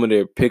some of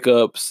their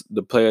pickups,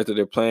 the players that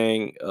they're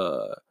playing.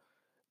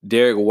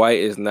 Derek White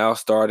is now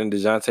starting.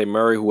 DeJounte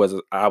Murray,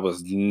 I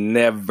was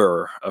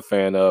never a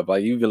fan of.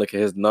 Like, you even look at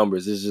his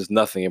numbers, there's just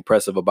nothing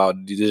impressive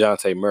about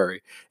DeJounte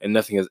Murray, and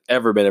nothing has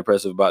ever been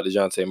impressive about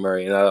DeJounte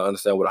Murray. And I don't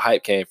understand where the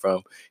hype came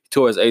from. He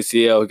tore his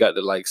ACL. He got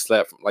the the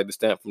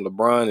stamp from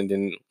LeBron, and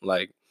then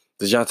like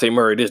DeJounte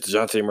Murray this,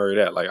 DeJounte Murray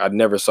that. Like, I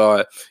never saw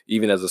it,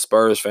 even as a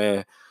Spurs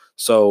fan.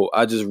 So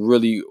I just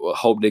really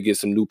hope they get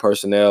some new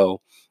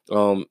personnel.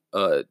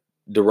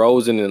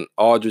 DeRozan and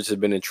Aldridge have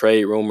been in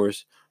trade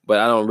rumors, but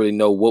I don't really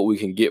know what we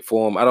can get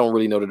for them. I don't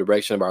really know the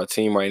direction of our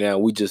team right now.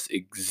 We just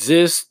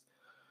exist.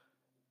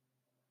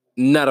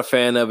 Not a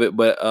fan of it,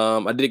 but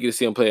I did get to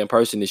see them play in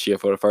person this year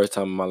for the first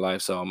time in my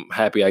life, so I'm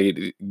happy I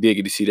did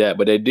get to see that.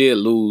 But they did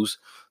lose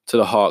to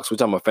the Hawks,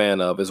 which I'm a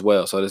fan of as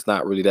well, so it's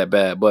not really that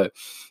bad. But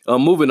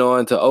moving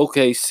on to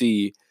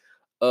OKC,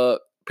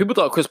 people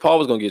thought Chris Paul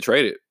was going to get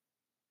traded.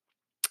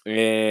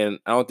 And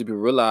I don't think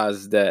people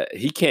realize that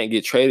he can't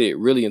get traded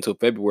really until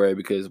February,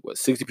 because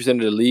 60% of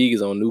the league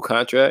is on new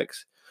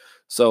contracts.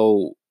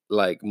 So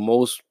like,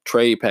 most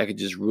trade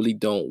packages really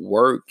don't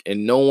work,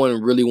 and no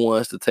one really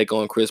wants to take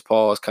on Chris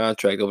Paul's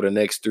contract over the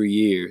next 3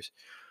 years.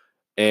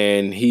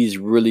 And he's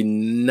really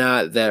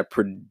not that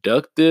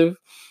productive.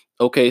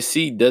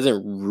 OKC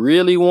doesn't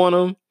really want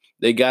him.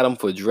 They got him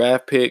for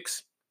draft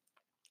picks.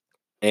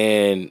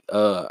 And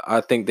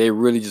I think they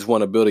really just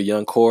want to build a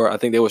young core. I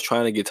think they was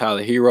trying to get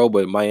Tyler Hero,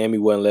 but Miami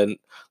wasn't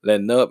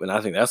letting up, and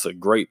I think that's a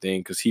great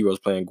thing, because Hero's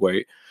playing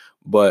great.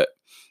 But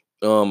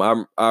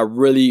I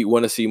really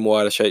want to see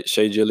more out of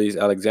Shai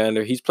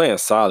Gilgeous-Alexander. He's playing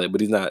solid,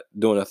 but he's not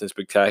doing nothing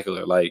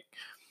spectacular like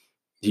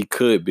he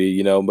could be,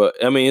 you know. But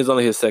I mean, it's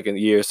only his second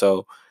year,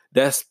 so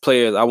that's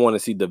players I want to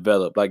see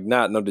develop. Like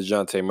not no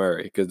DeJounte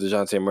Murray, because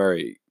DeJounte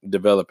Murray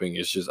developing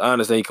is just, I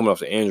understand he coming off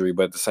the injury,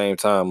 but at the same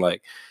time,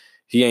 like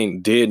he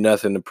ain't did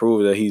nothing to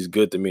prove that he's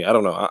good to me. I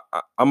don't know.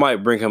 I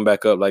might bring him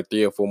back up like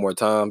 3 or 4 more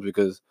times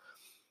because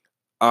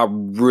I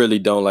really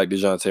don't like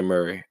DeJounte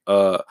Murray.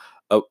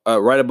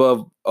 Right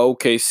above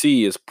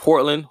OKC is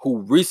Portland,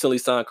 who recently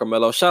signed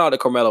Carmelo. Shout out to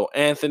Carmelo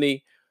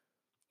Anthony.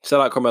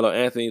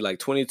 Like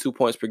 22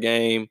 points per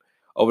game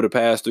over the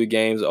past 3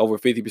 games, over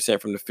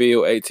 50% from the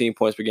field, 18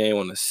 points per game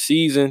on the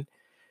season.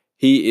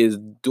 He is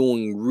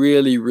doing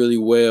really, really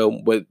well,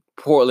 but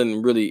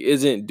Portland really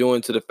isn't,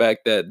 doing to the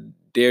fact that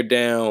they're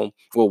down.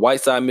 Well,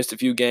 Whiteside missed a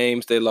few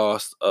games. They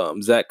lost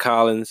Zach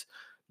Collins.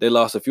 They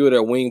lost a few of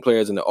their wing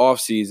players in the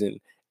offseason,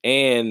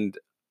 and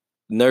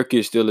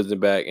Nurkic still isn't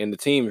back, and the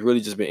team's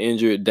really just been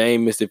injured.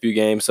 Dame missed a few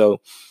games, so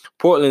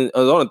Portland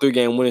is on a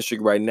 3-game winning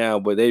streak right now,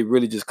 but they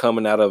really just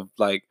coming out of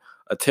like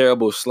a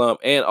terrible slump,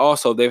 and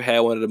also they've had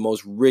one of the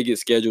most rigid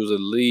schedules of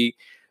the league.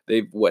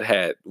 They've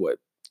had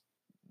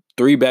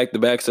 3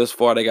 back-to-backs thus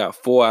far. They got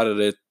 4 out of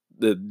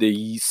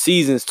the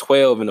season's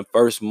 12 in the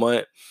first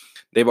month.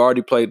 They've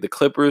already played the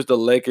Clippers, the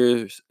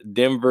Lakers,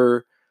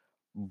 Denver,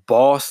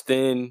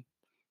 Boston,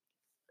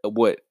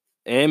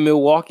 and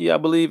Milwaukee, I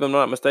believe, I'm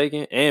not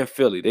mistaken, and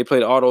Philly. They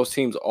played all those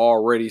teams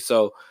already,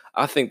 so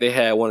I think they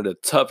had one of the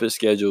toughest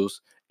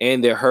schedules,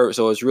 and they're hurt,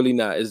 so it's really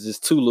not. It's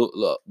just 2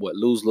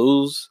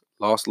 lose,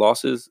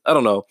 losses. I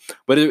don't know,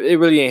 but it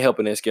really ain't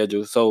helping their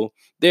schedule. So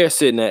they're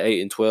sitting at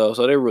 8 and 12,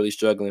 so they're really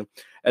struggling.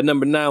 At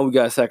number 9, we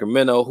got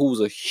Sacramento, who's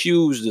a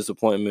huge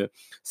disappointment,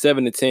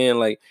 7 and 10.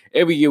 Like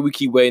every year, we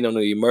keep waiting on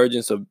the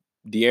emergence of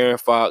De'Aaron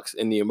Fox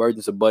and the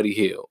emergence of Buddy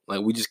Hield. Like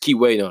we just keep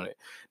waiting on it.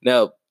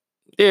 Now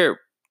they're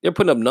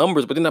putting up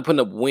numbers, but they're not putting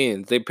up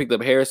wins. They picked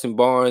up Harrison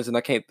Barnes, and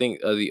I can't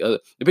think of the other.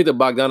 They picked up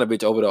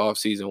Bogdanovich over the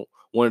offseason,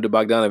 one of the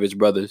Bogdanovich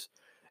brothers.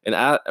 And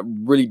I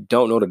really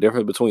don't know the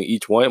difference between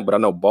each one, but I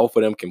know both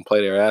of them can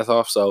play their ass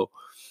off. So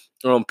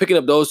picking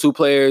up those 2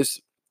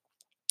 players,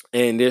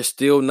 and they're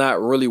still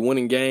not really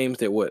winning games.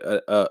 They're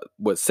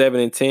 7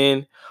 and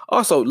 10.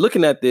 Also,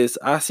 looking at this,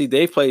 I see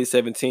they've played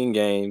 17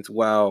 games,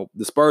 while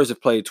the Spurs have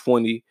played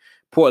 20.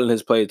 Portland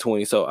has played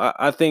 20. So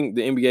I think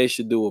the NBA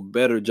should do a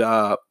better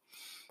job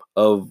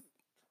of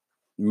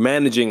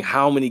managing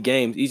how many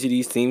games each of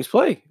these teams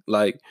play.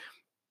 Like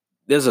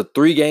there's a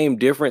 3-game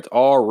difference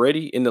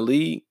already in the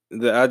league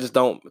that I just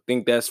don't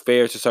think that's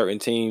fair to certain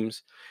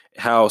teams.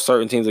 How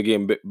certain teams are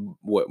getting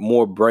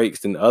more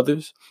breaks than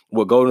others.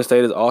 Golden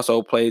State has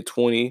also played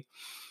 20.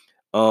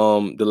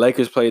 The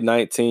Lakers played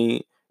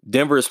 19.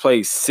 Denver's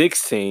played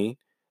 16.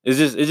 It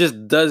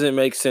just doesn't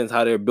make sense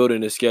how they're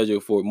building the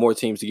schedule for more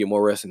teams to get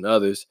more rest than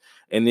others,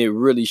 and it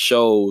really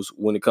shows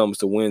when it comes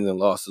to wins and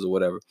losses or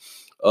whatever.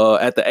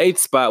 At the 8th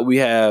spot, we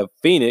have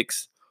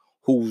Phoenix,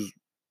 who's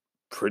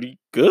pretty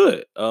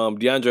good.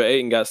 DeAndre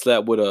Ayton got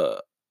slapped with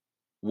a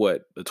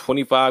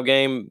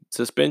 25-game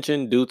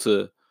suspension due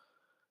to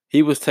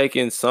he was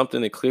taking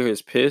something to clear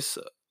his piss,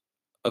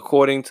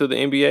 according to the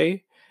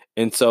NBA.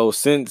 And so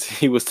since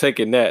he was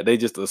taking that, they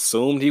just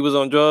assumed he was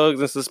on drugs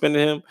and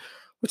suspended him,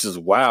 which is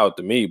wild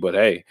to me. But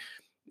hey,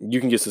 you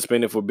can get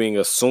suspended for being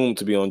assumed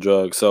to be on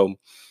drugs. So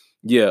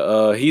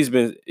yeah,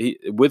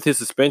 with his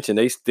suspension,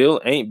 they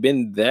still ain't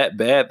been that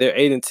bad. They're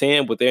 8 and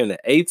 10, but they're in the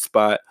 8th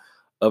spot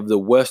of the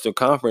Western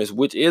Conference,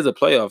 which is a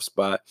playoff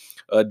spot.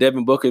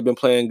 Devin Booker has been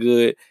playing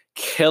good.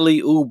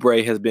 Kelly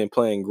Oubre has been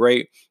playing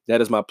great.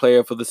 That is my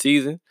player for the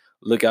season.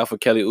 Look out for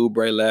Kelly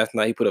Oubre. Last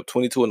night he put up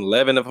 22 and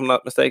 11, if I'm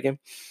not mistaken.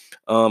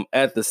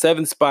 At the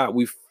 7th spot,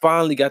 we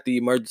finally got the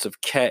emergence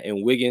of Cat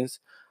and Wiggins.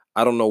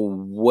 I don't know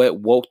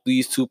what woke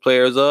these 2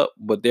 players up,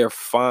 but they're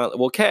fine.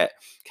 Well, Cat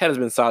has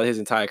been solid his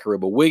entire career,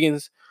 but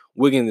Wiggins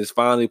is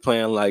finally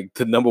playing like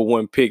the number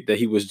 1 pick that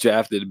he was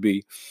drafted to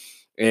be.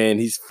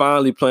 And he's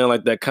finally playing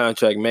like that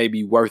contract may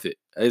be worth it.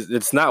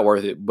 It's not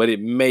worth it, but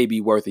it may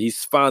be worth it.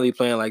 He's finally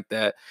playing like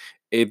that.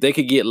 If they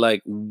could get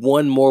like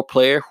one more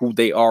player who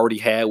they already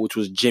had, which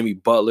was Jimmy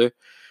Butler,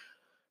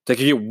 they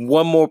could get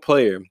one more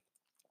player,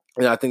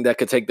 and I think that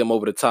could take them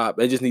over the top.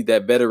 They just need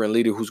that veteran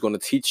leader who's going to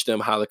teach them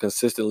how to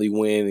consistently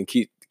win and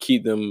keep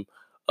them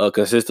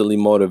consistently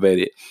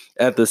motivated.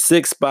 At the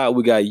 6th spot,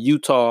 we got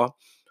Utah,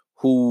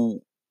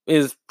 who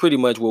is pretty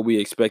much what we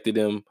expected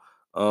them.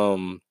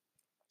 Who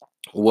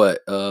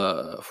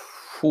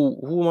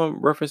am I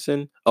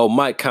referencing? Oh,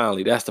 Mike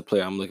Conley. That's the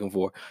player I'm looking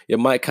for. Yeah,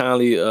 Mike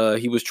Conley,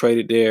 he was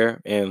traded there,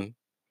 and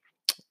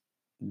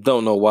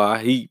don't know why.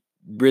 He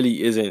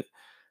really isn't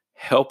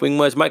helping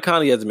much. Mike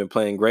Conley hasn't been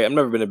playing great. I've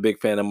never been a big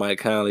fan of Mike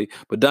Conley,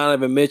 but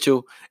Donovan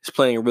Mitchell is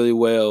playing really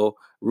well.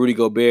 Rudy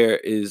Gobert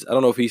is, I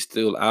don't know if he's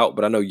still out,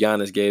 but I know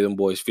Giannis gave them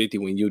boys 50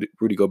 when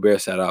Rudy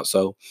Gobert sat out.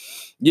 So,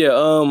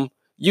 yeah,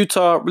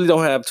 Utah, really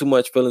don't have too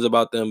much feelings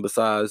about them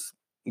besides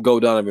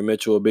Donovan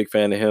Mitchell, a big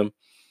fan of him.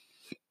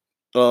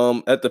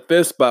 At the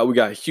 5th spot, we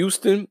got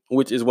Houston,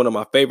 which is one of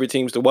my favorite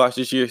teams to watch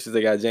this year since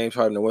they got James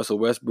Harden and Russell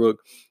Westbrook.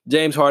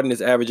 James Harden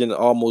is averaging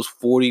almost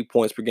 40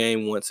 points per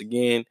game once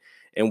again,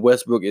 and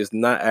Westbrook is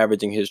not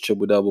averaging his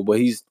triple-double, but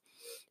he's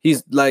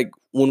like,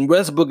 when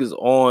Westbrook is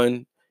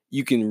on,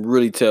 you can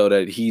really tell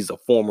that he's a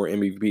former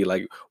MVP.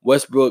 Like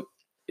Westbrook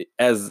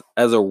as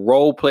a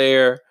role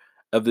player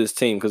of this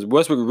team, because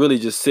Westbrook really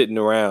just sitting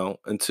around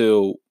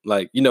until,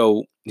 like,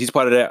 he's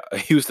part of that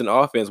Houston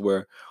offense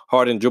where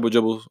Harden dribble,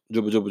 dribble,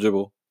 dribble, dribble,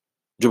 dribble,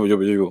 dribble,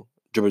 dribble, dribble,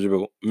 dribble,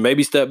 dribble,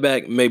 maybe step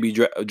back, maybe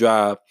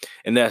drive,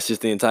 and that's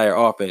just the entire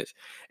offense.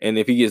 And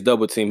if he gets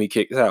double teamed, he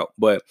kicks out.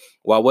 But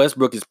while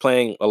Westbrook is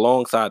playing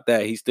alongside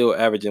that, he's still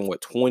averaging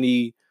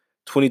 20,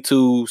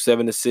 22,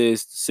 7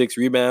 assists, 6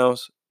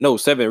 rebounds. No,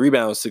 7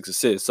 rebounds, 6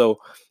 assists. So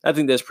I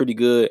think that's pretty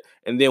good.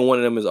 And then one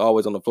of them is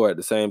always on the floor at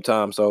the same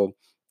time. So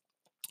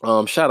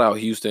shout out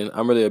Houston.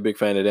 I'm really a big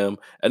fan of them.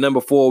 At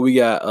number 4, we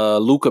got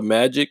Luka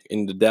Magic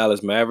in the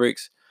Dallas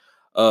Mavericks.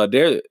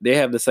 They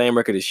have the same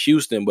record as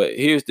Houston, but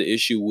here's the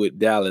issue with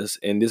Dallas,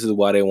 and this is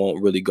why they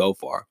won't really go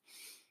far.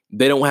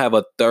 They don't have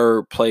a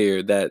third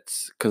player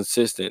that's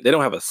consistent. They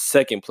don't have a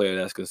second player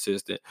that's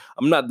consistent.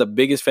 I'm not the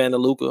biggest fan of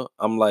Luka.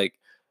 I'm like,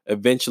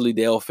 eventually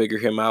they'll figure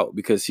him out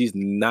because he's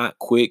not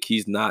quick.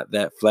 He's not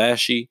that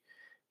flashy.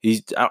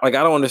 I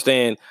don't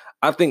understand.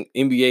 I think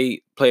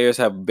NBA players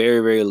have very,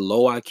 very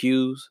low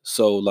IQs.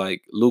 So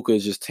like Luka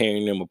is just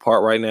tearing them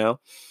apart right now.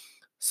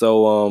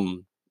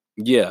 So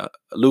yeah,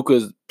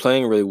 Luka's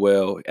playing really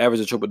well,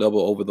 averaged a triple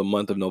double over the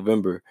month of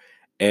November.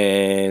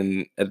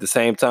 And at the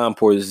same time,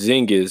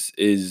 Porzingis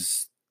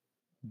is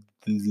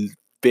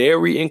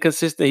very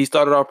inconsistent. He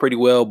started off pretty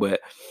well, but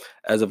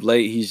as of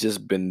late, he's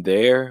just been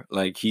there.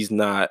 Like, he's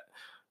not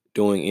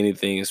doing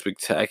anything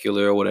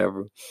spectacular or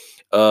whatever.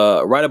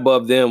 Right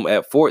above them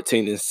at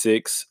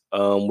 14-6,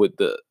 with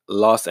the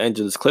Los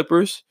Angeles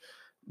Clippers,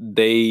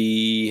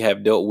 they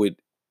have dealt with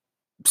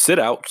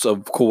sit-outs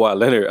of Kawhi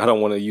Leonard. I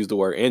don't want to use the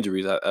word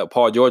injuries.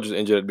 Paul George was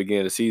injured at the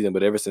beginning of the season,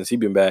 but ever since he's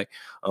been back,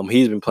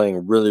 he's been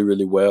playing really,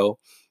 really well.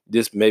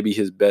 This may be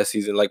his best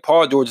season. Like,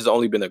 Paul George has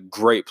only been a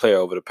great player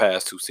over the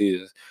past 2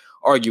 seasons.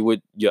 Argue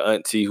with your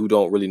auntie who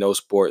don't really know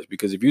sports,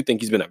 because if you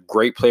think he's been a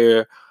great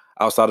player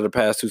outside of the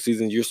past 2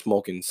 seasons, you're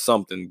smoking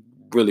something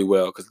really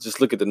well. Because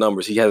just look at the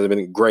numbers. He hasn't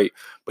been great,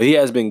 but he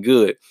has been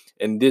good.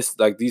 And this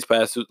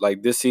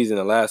season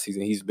and last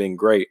season, he's been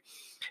great.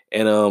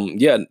 And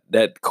yeah,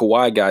 that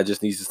Kawhi guy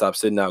just needs to stop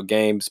sitting out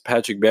games.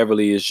 Patrick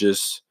Beverly is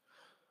just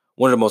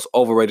one of the most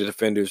overrated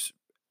defenders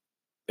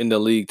in the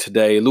league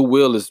today. Lou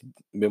Will has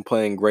been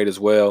playing great as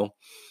well.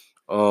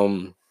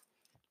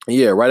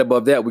 Yeah, right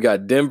above that, we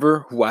got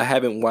Denver, who I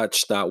haven't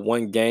watched not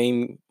one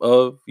game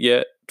of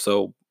yet.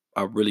 So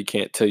I really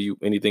can't tell you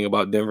anything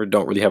about Denver.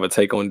 Don't really have a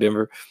take on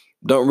Denver.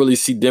 Don't really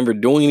see Denver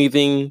doing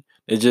anything.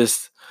 It's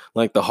just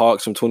like the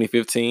Hawks from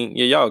 2015.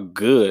 Yeah, y'all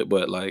good,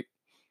 but like,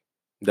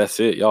 that's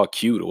it. Y'all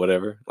cute or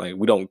whatever. Like,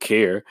 we don't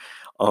care.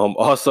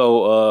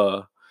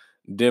 Also,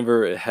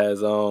 Denver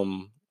has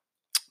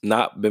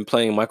not been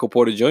playing Michael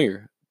Porter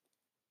Jr.,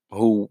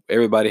 who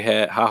everybody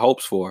had high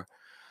hopes for.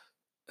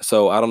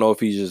 So I don't know if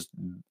he's just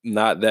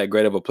not that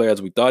great of a player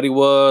as we thought he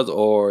was,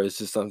 or it's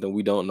just something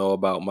we don't know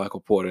about Michael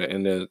Porter,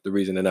 and the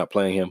reason they're not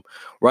playing him.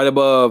 Right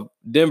above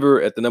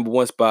Denver at the number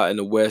 1 spot in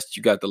the West,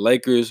 you got the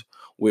Lakers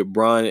with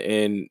Bron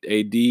and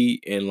AD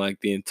and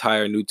like the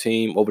entire new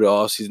team. Over the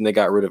offseason, they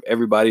got rid of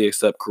everybody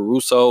except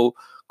Caruso,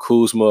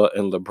 Kuzma,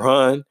 and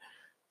LeBron.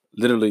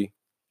 Literally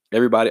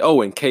everybody.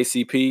 Oh, and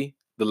KCP,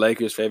 the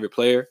Lakers' favorite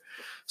player.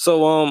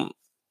 So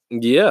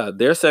yeah,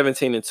 they're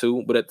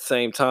 17-2, but at the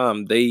same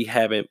time, they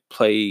haven't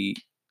played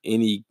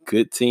any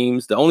good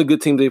teams. The only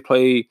good team they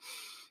played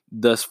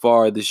thus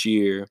far this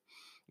year,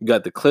 you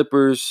got the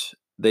Clippers.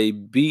 They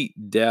beat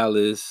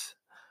Dallas.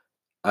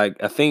 I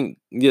think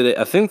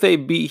they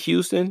beat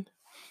Houston,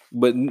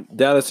 but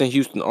Dallas and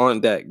Houston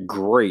aren't that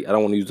great. I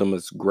don't want to use them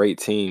as great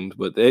teams,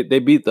 but they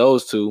beat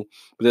those two.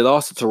 But they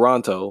lost to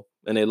Toronto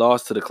and they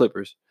lost to the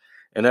Clippers,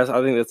 and I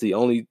think that's the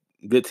only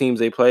good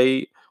teams they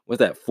played. Was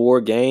that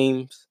 4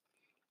 games?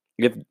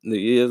 If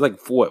it's like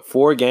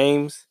 4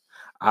 games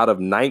out of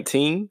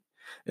 19,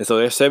 and so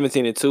they're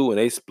 17-2, and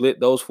they split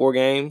those 4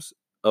 games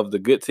of the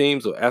good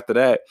teams. So after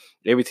that,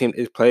 every team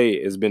they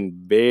played has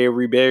been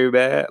very, very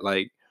bad.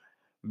 Like,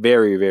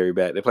 very, very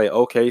bad. They played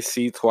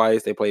OKC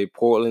twice. They played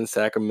Portland,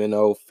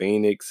 Sacramento,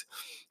 Phoenix,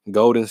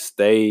 Golden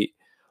State.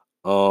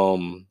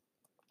 Then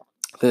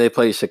they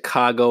played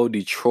Chicago,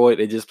 Detroit.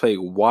 They just played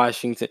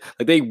Washington.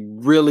 Like, they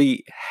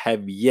really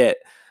have yet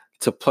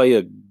to play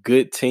a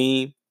good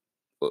team.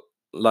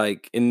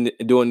 Like, in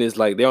doing this,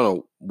 like, they're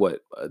on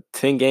a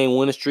 10-game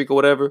winning streak or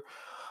whatever.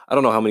 I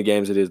don't know how many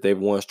games it is they've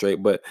won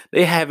straight, but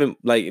they haven't,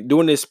 like,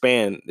 during this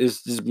span,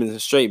 it's just been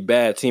straight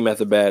bad team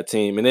after bad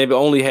team, and they've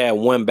only had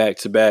one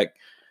back-to-back,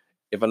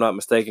 if I'm not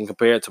mistaken,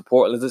 compared to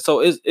Portland. So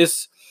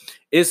it's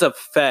a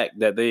fact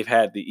that they've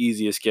had the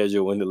easiest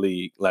schedule in the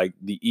league, like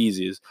the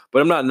easiest.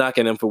 But I'm not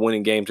knocking them for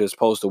winning games they're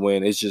supposed to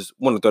win. It's just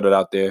want to throw that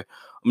out there.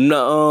 I'm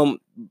not,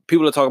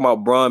 people are talking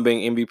about Bron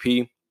being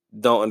MVP.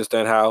 Don't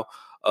understand how.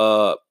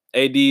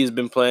 AD has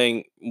been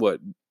playing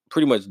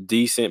pretty much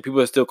decent.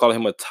 People are still calling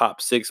him a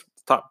top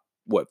 5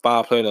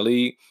 player in the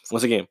league.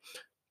 Once again,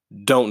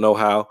 don't know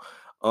how.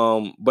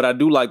 But I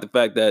do like the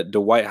fact that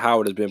Dwight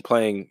Howard has been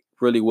playing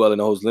really well in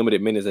those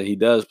limited minutes that he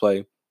does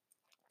play.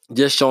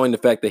 just showing the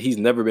fact that he's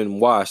never been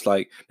washed.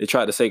 Like they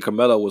tried to say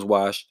Carmelo was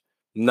washed,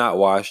 not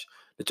washed.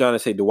 They're trying to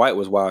say Dwight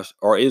was washed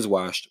or is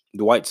washed.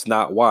 Dwight's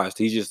not washed.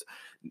 He's just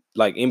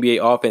like NBA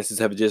offenses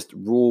have just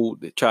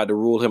tried to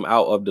rule him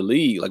out of the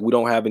league. Like we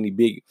don't have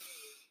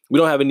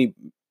any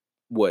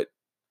what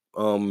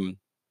um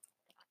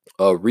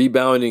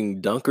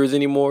rebounding dunkers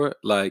anymore.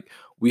 Like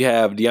we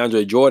have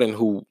DeAndre Jordan,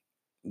 who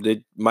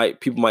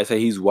people might say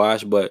he's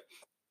washed, but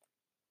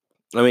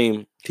I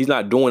mean he's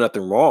not doing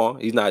nothing wrong.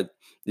 He's not.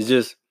 It's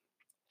just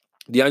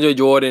DeAndre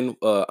Jordan,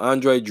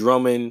 Andre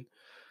Drummond,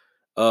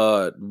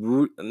 not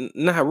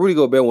Rudy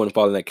Gobert wouldn't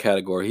fall in that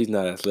category. He's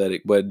not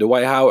athletic, but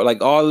Dwight Howard,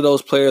 like all of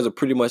those players are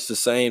pretty much the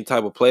same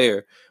type of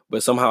player,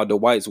 but somehow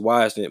Dwight's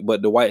washed it.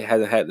 But Dwight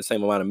hasn't had the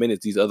same amount of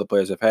minutes these other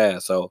players have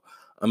had. So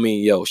I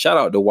mean, shout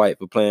out Dwight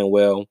for playing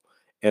well,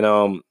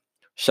 and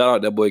shout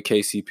out that boy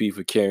KCP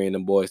for carrying the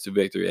boys to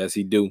victory as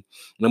he do.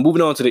 Now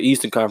moving on to the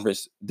Eastern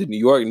Conference, the New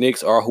York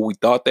Knicks are who we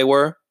thought they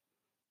were.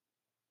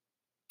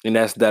 And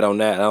that's that on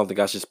that. I don't think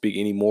I should speak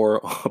any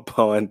more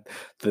upon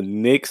the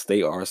Knicks.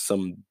 They are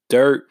some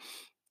dirt.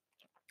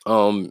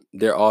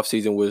 Their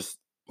offseason was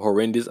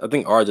horrendous. I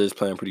think RJ is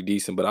playing pretty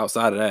decent, but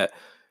outside of that,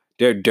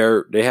 they're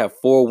dirt. They have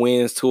 4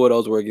 wins. 2 of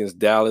those were against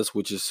Dallas,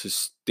 which is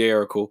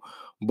hysterical.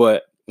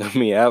 But I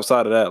mean,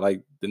 outside of that,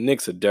 like the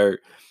Knicks are dirt.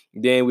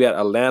 Then we had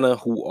Atlanta,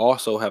 who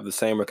also have the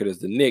same record as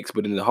the Knicks,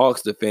 but in the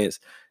Hawks' defense,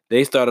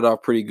 they started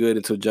off pretty good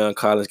until John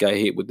Collins got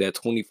hit with that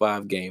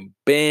 25-game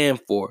ban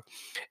for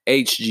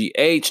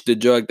HGH, the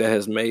drug that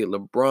has made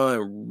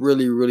LeBron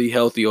really, really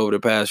healthy over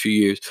the past few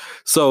years.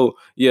 So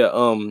yeah,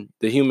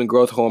 the human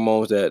growth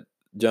hormones that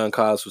John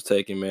Collins was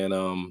taking,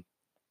 man,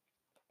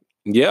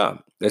 yeah,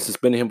 they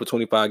suspended him for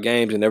 25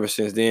 games, and ever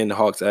since then, the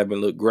Hawks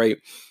haven't looked great.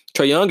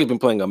 Trae Young has been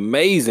playing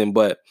amazing,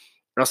 but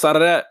outside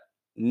of that,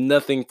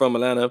 nothing from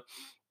Atlanta.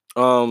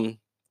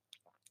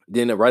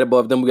 Then right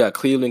above them, we got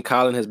Cleveland.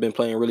 Colin has been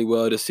playing really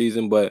well this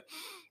season, but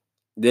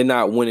they're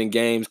not winning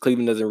games.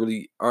 Cleveland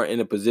aren't in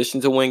a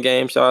position to win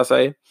games, shall I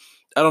say.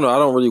 I don't know. I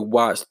don't really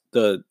watch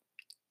the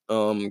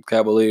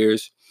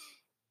Cavaliers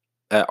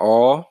at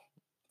all.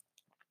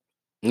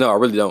 No, I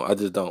really don't. I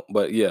just don't.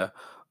 But yeah.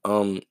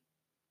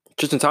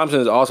 Tristan Thompson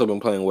has also been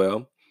playing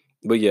well.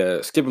 But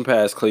yeah, skipping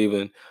past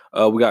Cleveland,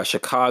 we got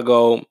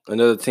Chicago,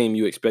 another team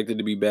you expected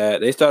to be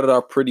bad. They started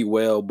off pretty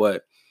well,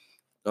 but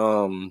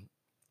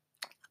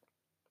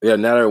yeah,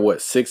 now they're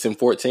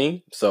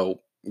 6-14.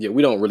 So yeah,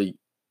 we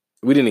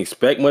didn't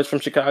expect much from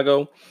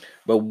Chicago,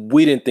 but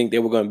we didn't think they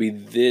were going to be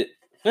this.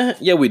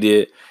 Yeah, we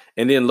did.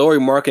 And then Lauri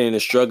Markkanen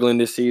is struggling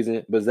this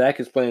season, but Zach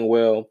is playing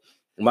well.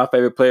 My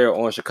favorite player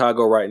on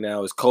Chicago right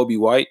now is Kobe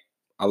White.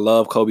 I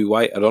love Kobe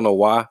White. I don't know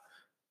why.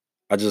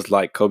 I just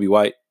like Kobe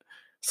White.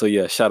 So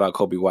yeah, shout out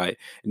Kobe White.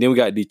 And then we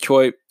got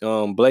Detroit.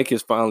 Blake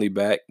is finally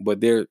back, but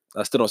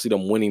I still don't see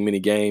them winning many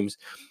games.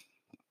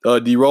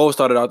 D-Rose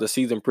started out the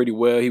season pretty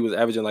well. He was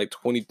averaging like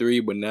 23,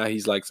 but now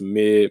he's like some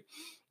mid.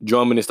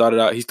 Drummond he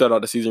started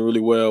out the season really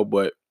well,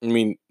 but I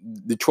mean,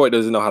 Detroit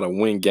doesn't know how to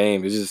win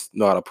games. They just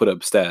know how to put up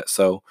stats.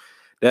 So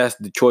that's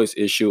Detroit's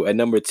issue. At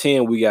number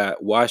 10, we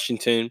got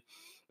Washington,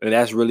 and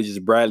that's really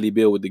just Bradley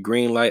Beal with the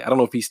green light. I don't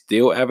know if he's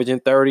still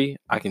averaging 30.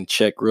 I can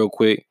check real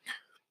quick.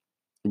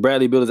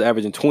 Bradley Beal is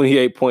averaging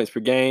 28 points per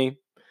game,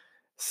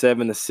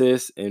 7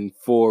 assists, and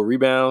 4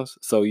 rebounds.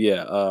 So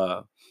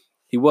yeah,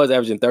 he was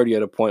averaging 30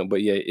 at a point,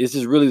 but yeah, it's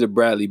just really the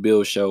Bradley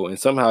Beal show, and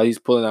somehow he's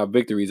pulling out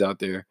victories out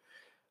there.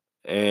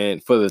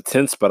 And for the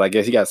 10th spot, I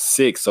guess he got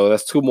 6, so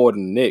that's 2 more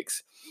than the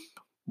Knicks.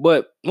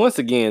 But once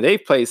again,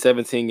 they've played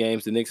 17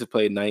 games. The Knicks have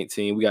played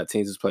 19. We got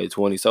teams that's played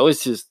 20. So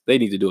it's just they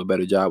need to do a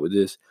better job with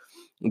this.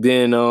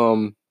 Then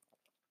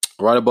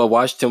right above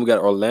Washington, we got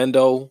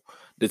Orlando,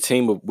 the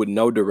team with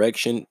no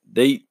direction.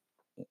 I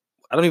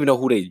don't even know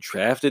who they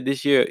drafted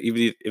this year,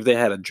 even if they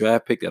had a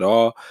draft pick at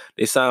all.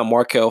 They signed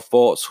Markelle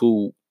Fultz,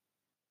 who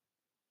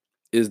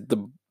is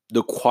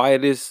the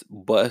quietest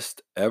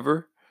bust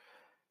ever,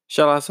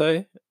 shall I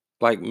say?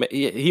 Like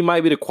he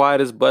might be the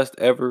quietest bust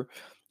ever.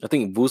 I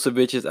think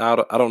Vucevic is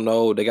out. I don't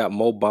know. They got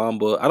Mo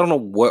Bamba. I don't know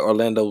what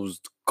Orlando's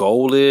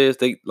goal is.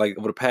 They like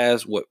over the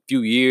past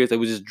few years they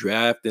were just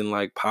drafting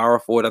like power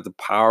forward after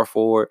power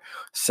forward,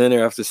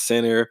 center after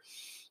center.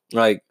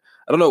 Like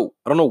I don't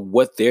know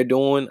what they're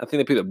doing. I think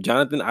they picked up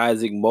Jonathan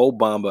Isaac, Mo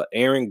Bamba,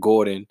 Aaron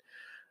Gordon,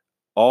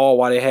 all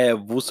while they have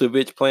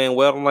Vucevic playing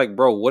well. I'm like,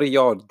 bro, what are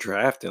y'all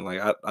drafting? Like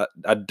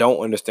I don't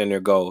understand their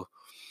goal.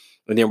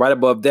 And then right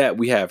above that,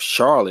 we have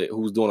Charlotte,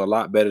 who's doing a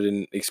lot better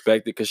than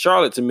expected. Because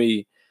Charlotte, to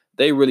me,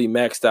 they really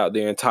maxed out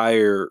their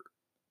entire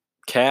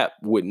cap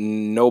with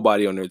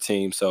nobody on their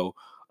team. So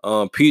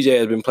PJ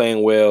has been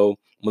playing well.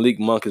 Malik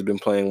Monk has been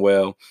playing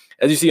well.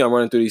 As you see, I'm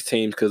running through these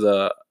teams because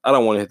I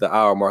don't want to hit the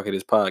hour mark of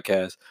this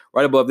podcast.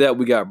 Right above that,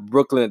 we got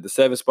Brooklyn at the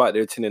 7th spot.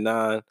 They're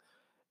 10-9.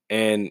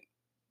 And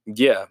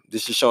yeah,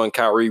 this is showing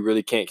Kyrie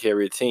really can't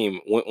carry a team.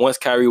 Once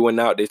Kyrie went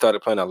out, they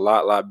started playing a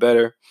lot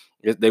better.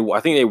 I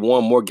think they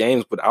won more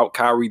games without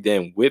Kyrie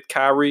than with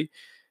Kyrie.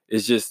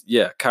 It's just,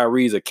 yeah,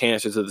 Kyrie's a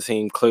cancer to the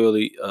team.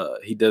 Clearly,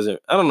 he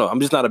doesn't. I don't know. I'm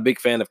just not a big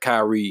fan of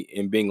Kyrie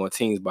and being on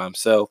teams by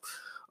himself.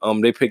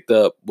 They picked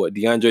up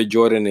DeAndre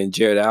Jordan and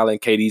Jared Allen.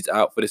 KD's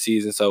out for the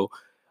season. So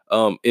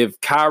if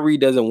Kyrie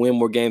doesn't win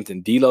more games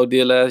than D'Lo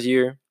did last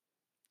year,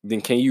 then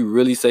can you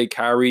really say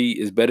Kyrie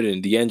is better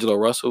than D'Angelo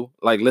Russell?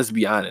 Like, let's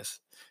be honest.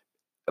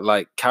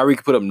 Like, Kyrie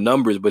can put up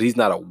numbers, but he's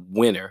not a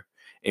winner.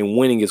 And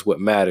winning is what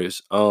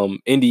matters.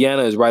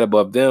 Indiana is right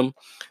above them.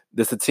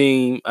 That's a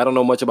team. I don't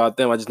know much about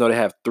them. I just know they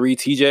have 3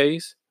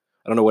 TJs.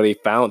 I don't know where they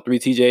found 3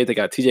 TJs. They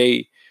got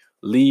TJ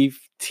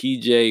Leaf,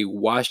 TJ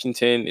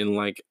Washington, and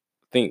I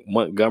think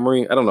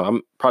Montgomery. I don't know.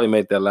 I'm probably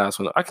made that last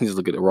one. I can just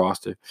look at the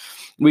roster.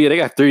 But yeah, they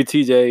got 3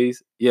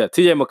 TJs. Yeah,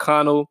 TJ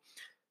McConnell,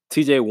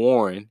 TJ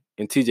Warren,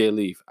 and TJ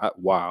Leaf.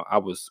 Wow, I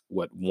was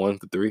 1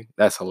 for 3.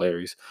 That's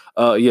hilarious.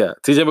 Yeah,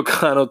 TJ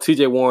McConnell,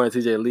 TJ Warren,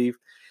 TJ Leaf,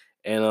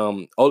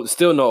 and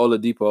still no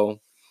Oladipo,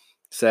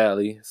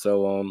 sadly.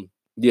 So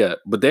yeah,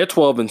 but they're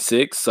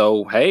 12-6.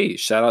 So hey,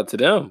 shout out to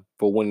them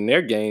for winning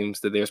their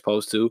games that they're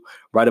supposed to.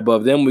 Right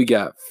above them, we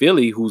got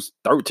Philly, who's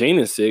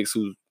 13-6,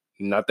 who's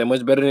not that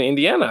much better than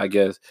Indiana, I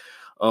guess.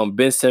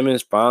 Ben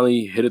Simmons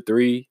finally hit a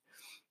 3.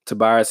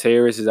 Tobias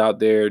Harris is out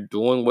there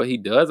doing what he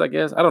does, I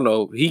guess. I don't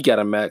know. He got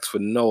a max for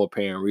no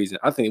apparent reason.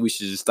 I think we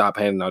should just stop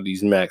handing out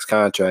these max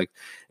contracts.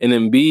 And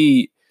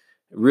Embiid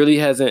really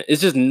hasn't.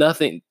 It's just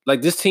nothing.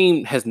 Like, this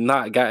team has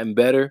not gotten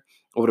better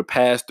over the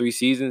past 3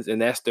 seasons,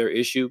 and that's their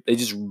issue. They're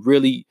just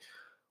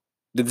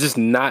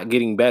not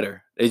getting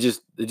better. They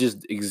just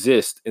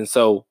exist. And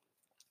so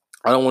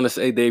I don't want to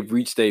say they've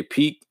reached a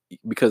peak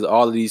because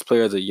all of these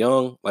players are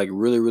young, like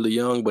really, really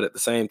young. But at the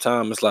same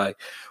time, it's like,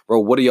 bro,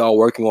 what are y'all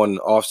working on in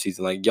the offseason?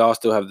 Like, y'all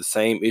still have the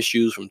same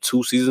issues from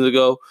 2 seasons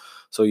ago.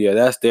 So, yeah,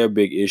 that's their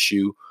big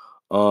issue.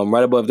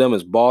 Right above them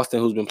is Boston,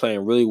 who's been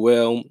playing really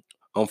well.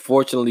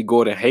 Unfortunately,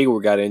 Gordon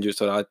Hayward got injured,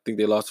 so I think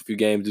they lost a few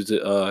games due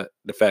to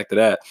the fact of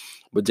that.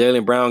 But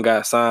Jaylen Brown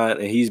got signed,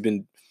 and he's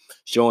been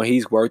showing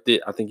he's worth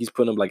it. I think he's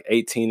putting up like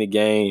 18 a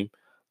game.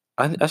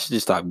 I should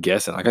just stop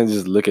guessing. I can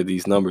just look at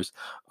these numbers.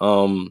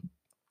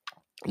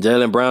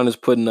 Jaylen Brown is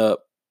putting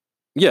up,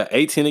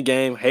 18 a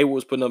game.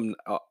 Hayward's putting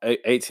up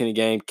 18 a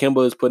game.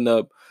 Kemba is putting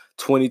up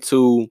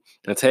 22,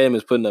 and Tatum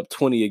is putting up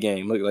 20 a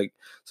game.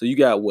 So you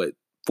got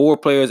 4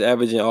 players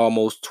averaging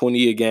almost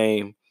 20 a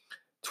game,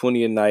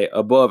 20 a night,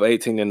 above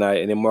 18 a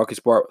night, and then Marcus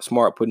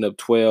Smart putting up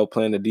 12,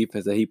 playing the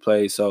defense that he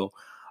plays. So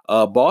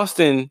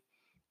Boston,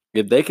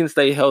 if they can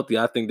stay healthy,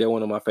 I think they're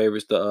one of my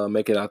favorites to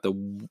make it out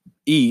the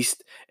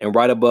East. And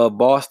right above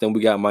Boston,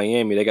 we got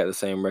Miami. They got the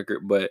same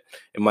record. But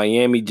in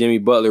Miami, Jimmy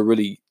Butler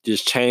really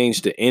just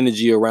changed the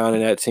energy around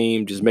in that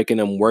team, just making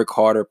them work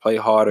harder, play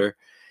harder.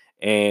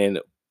 And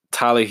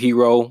Tyler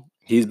Hero,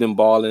 he's been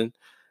balling.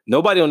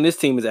 Nobody on this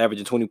team is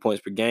averaging 20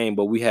 points per game,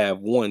 but we have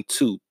 1,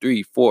 2,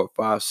 3, 4,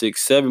 5,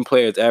 6, 7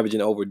 players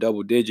averaging over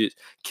double digits.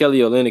 Kelly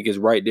Olynyk is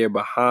right there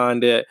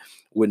behind that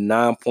with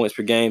 9 points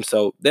per game.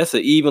 So that's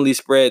an evenly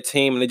spread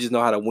team, and they just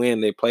know how to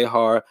win. They play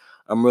hard.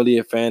 I'm really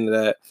a fan of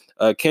that.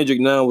 Kendrick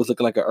Nunn was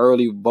looking like an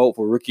early vote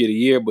for Rookie of the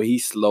Year, but he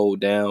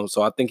slowed down.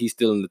 So I think he's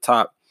still in the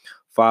top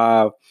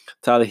 5.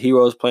 Tyler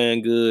Hero's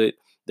playing good.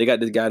 They got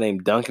this guy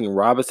named Duncan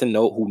Robinson,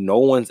 who no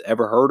one's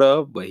ever heard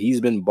of, but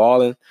he's been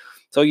balling.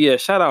 So, yeah,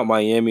 shout out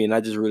Miami, and I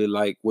just really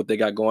like what they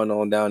got going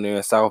on down there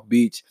in South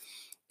Beach.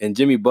 And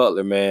Jimmy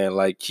Butler, man,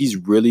 he's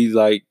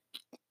really,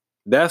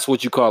 that's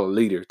what you call a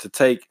leader, to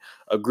take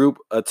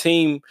a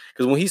team,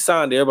 because when he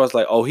signed, everybody's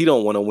like, oh, he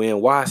don't want to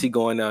win. Why is he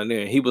going down there?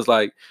 And he was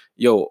like,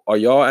 yo, are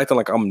y'all acting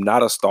like I'm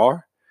not a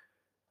star?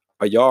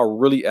 Are y'all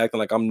really acting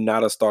like I'm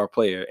not a star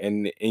player?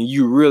 And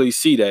you really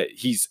see that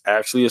he's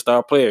actually a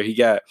star player. He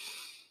got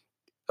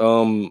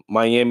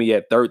Miami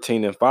at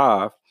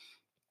 13-5.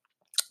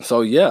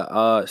 So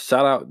yeah,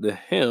 shout out to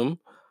him.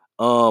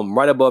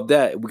 Right above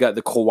that, we got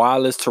the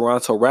Kawhi-less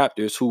Toronto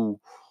Raptors, who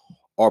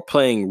are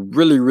playing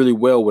really, really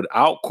well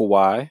without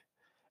Kawhi.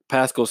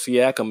 Pascal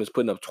Siakam is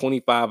putting up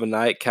 25 a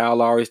night. Kyle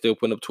Lowry is still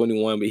putting up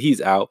 21, but he's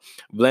out.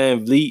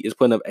 VanVleet is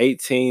putting up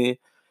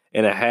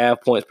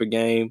 18.5 points per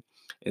game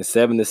and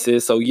 7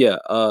 assists. So yeah,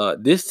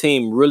 this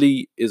team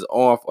really is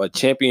off a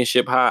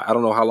championship high. I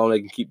don't know how long they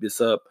can keep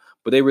this up,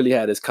 but they really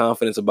had this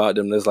confidence about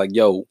them. That's like,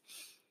 yo,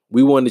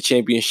 we won the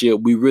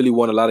championship. We really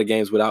won a lot of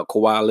games without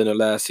Kawhi Leonard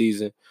last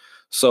season.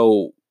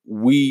 So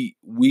we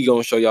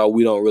gonna show y'all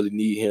we don't really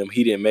need him.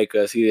 He didn't make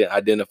us. He didn't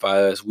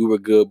identify us. We were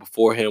good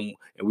before him,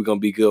 and we're gonna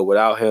be good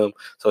without him.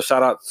 So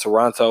shout out to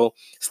Toronto.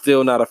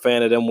 Still not a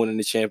fan of them winning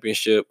the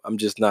championship. I'm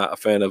just not a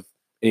fan of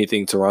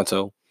anything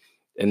Toronto,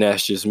 and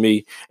that's just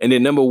me. And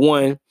then number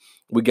 1,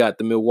 we got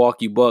the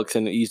Milwaukee Bucks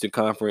in the Eastern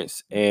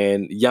Conference,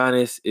 and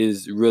Giannis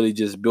is really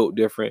just built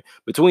different.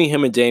 Between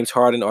him and James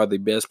Harden are the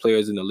best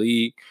players in the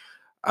league.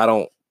 I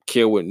don't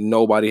care what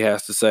nobody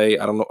has to say.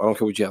 I don't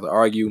care what you have to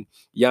argue.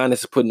 Giannis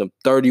is putting up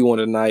 31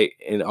 tonight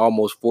and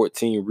almost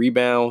 14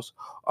 rebounds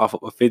off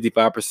of a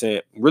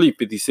 55%, really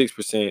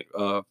 56%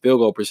 field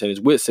goal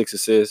percentage with 6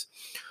 assists,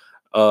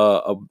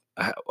 a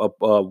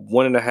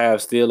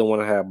 1.5 steal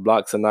and 1.5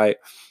 blocks tonight.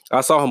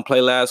 I saw him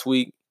play last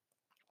week.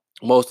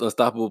 Most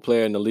unstoppable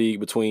player in the league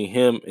between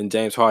him and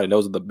James Harden.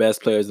 Those are the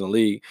best players in the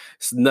league.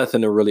 It's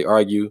nothing to really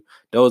argue.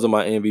 Those are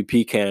my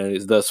MVP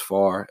candidates thus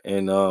far.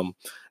 And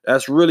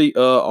that's really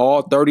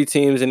all 30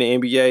 teams in the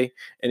NBA.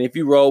 And if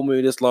you rolled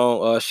me this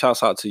long,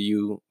 shouts out to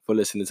you for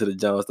listening to the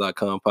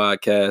Jones.com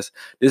podcast.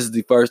 This is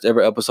the first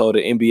ever episode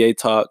of NBA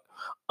Talk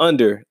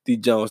under the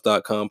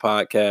Jones.com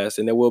podcast.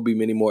 And there will be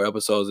many more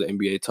episodes of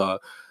NBA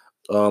Talk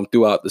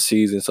throughout the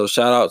season. So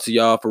shout out to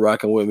y'all for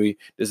rocking with me.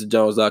 This is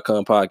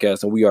Jones.com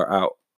podcast, and we are out.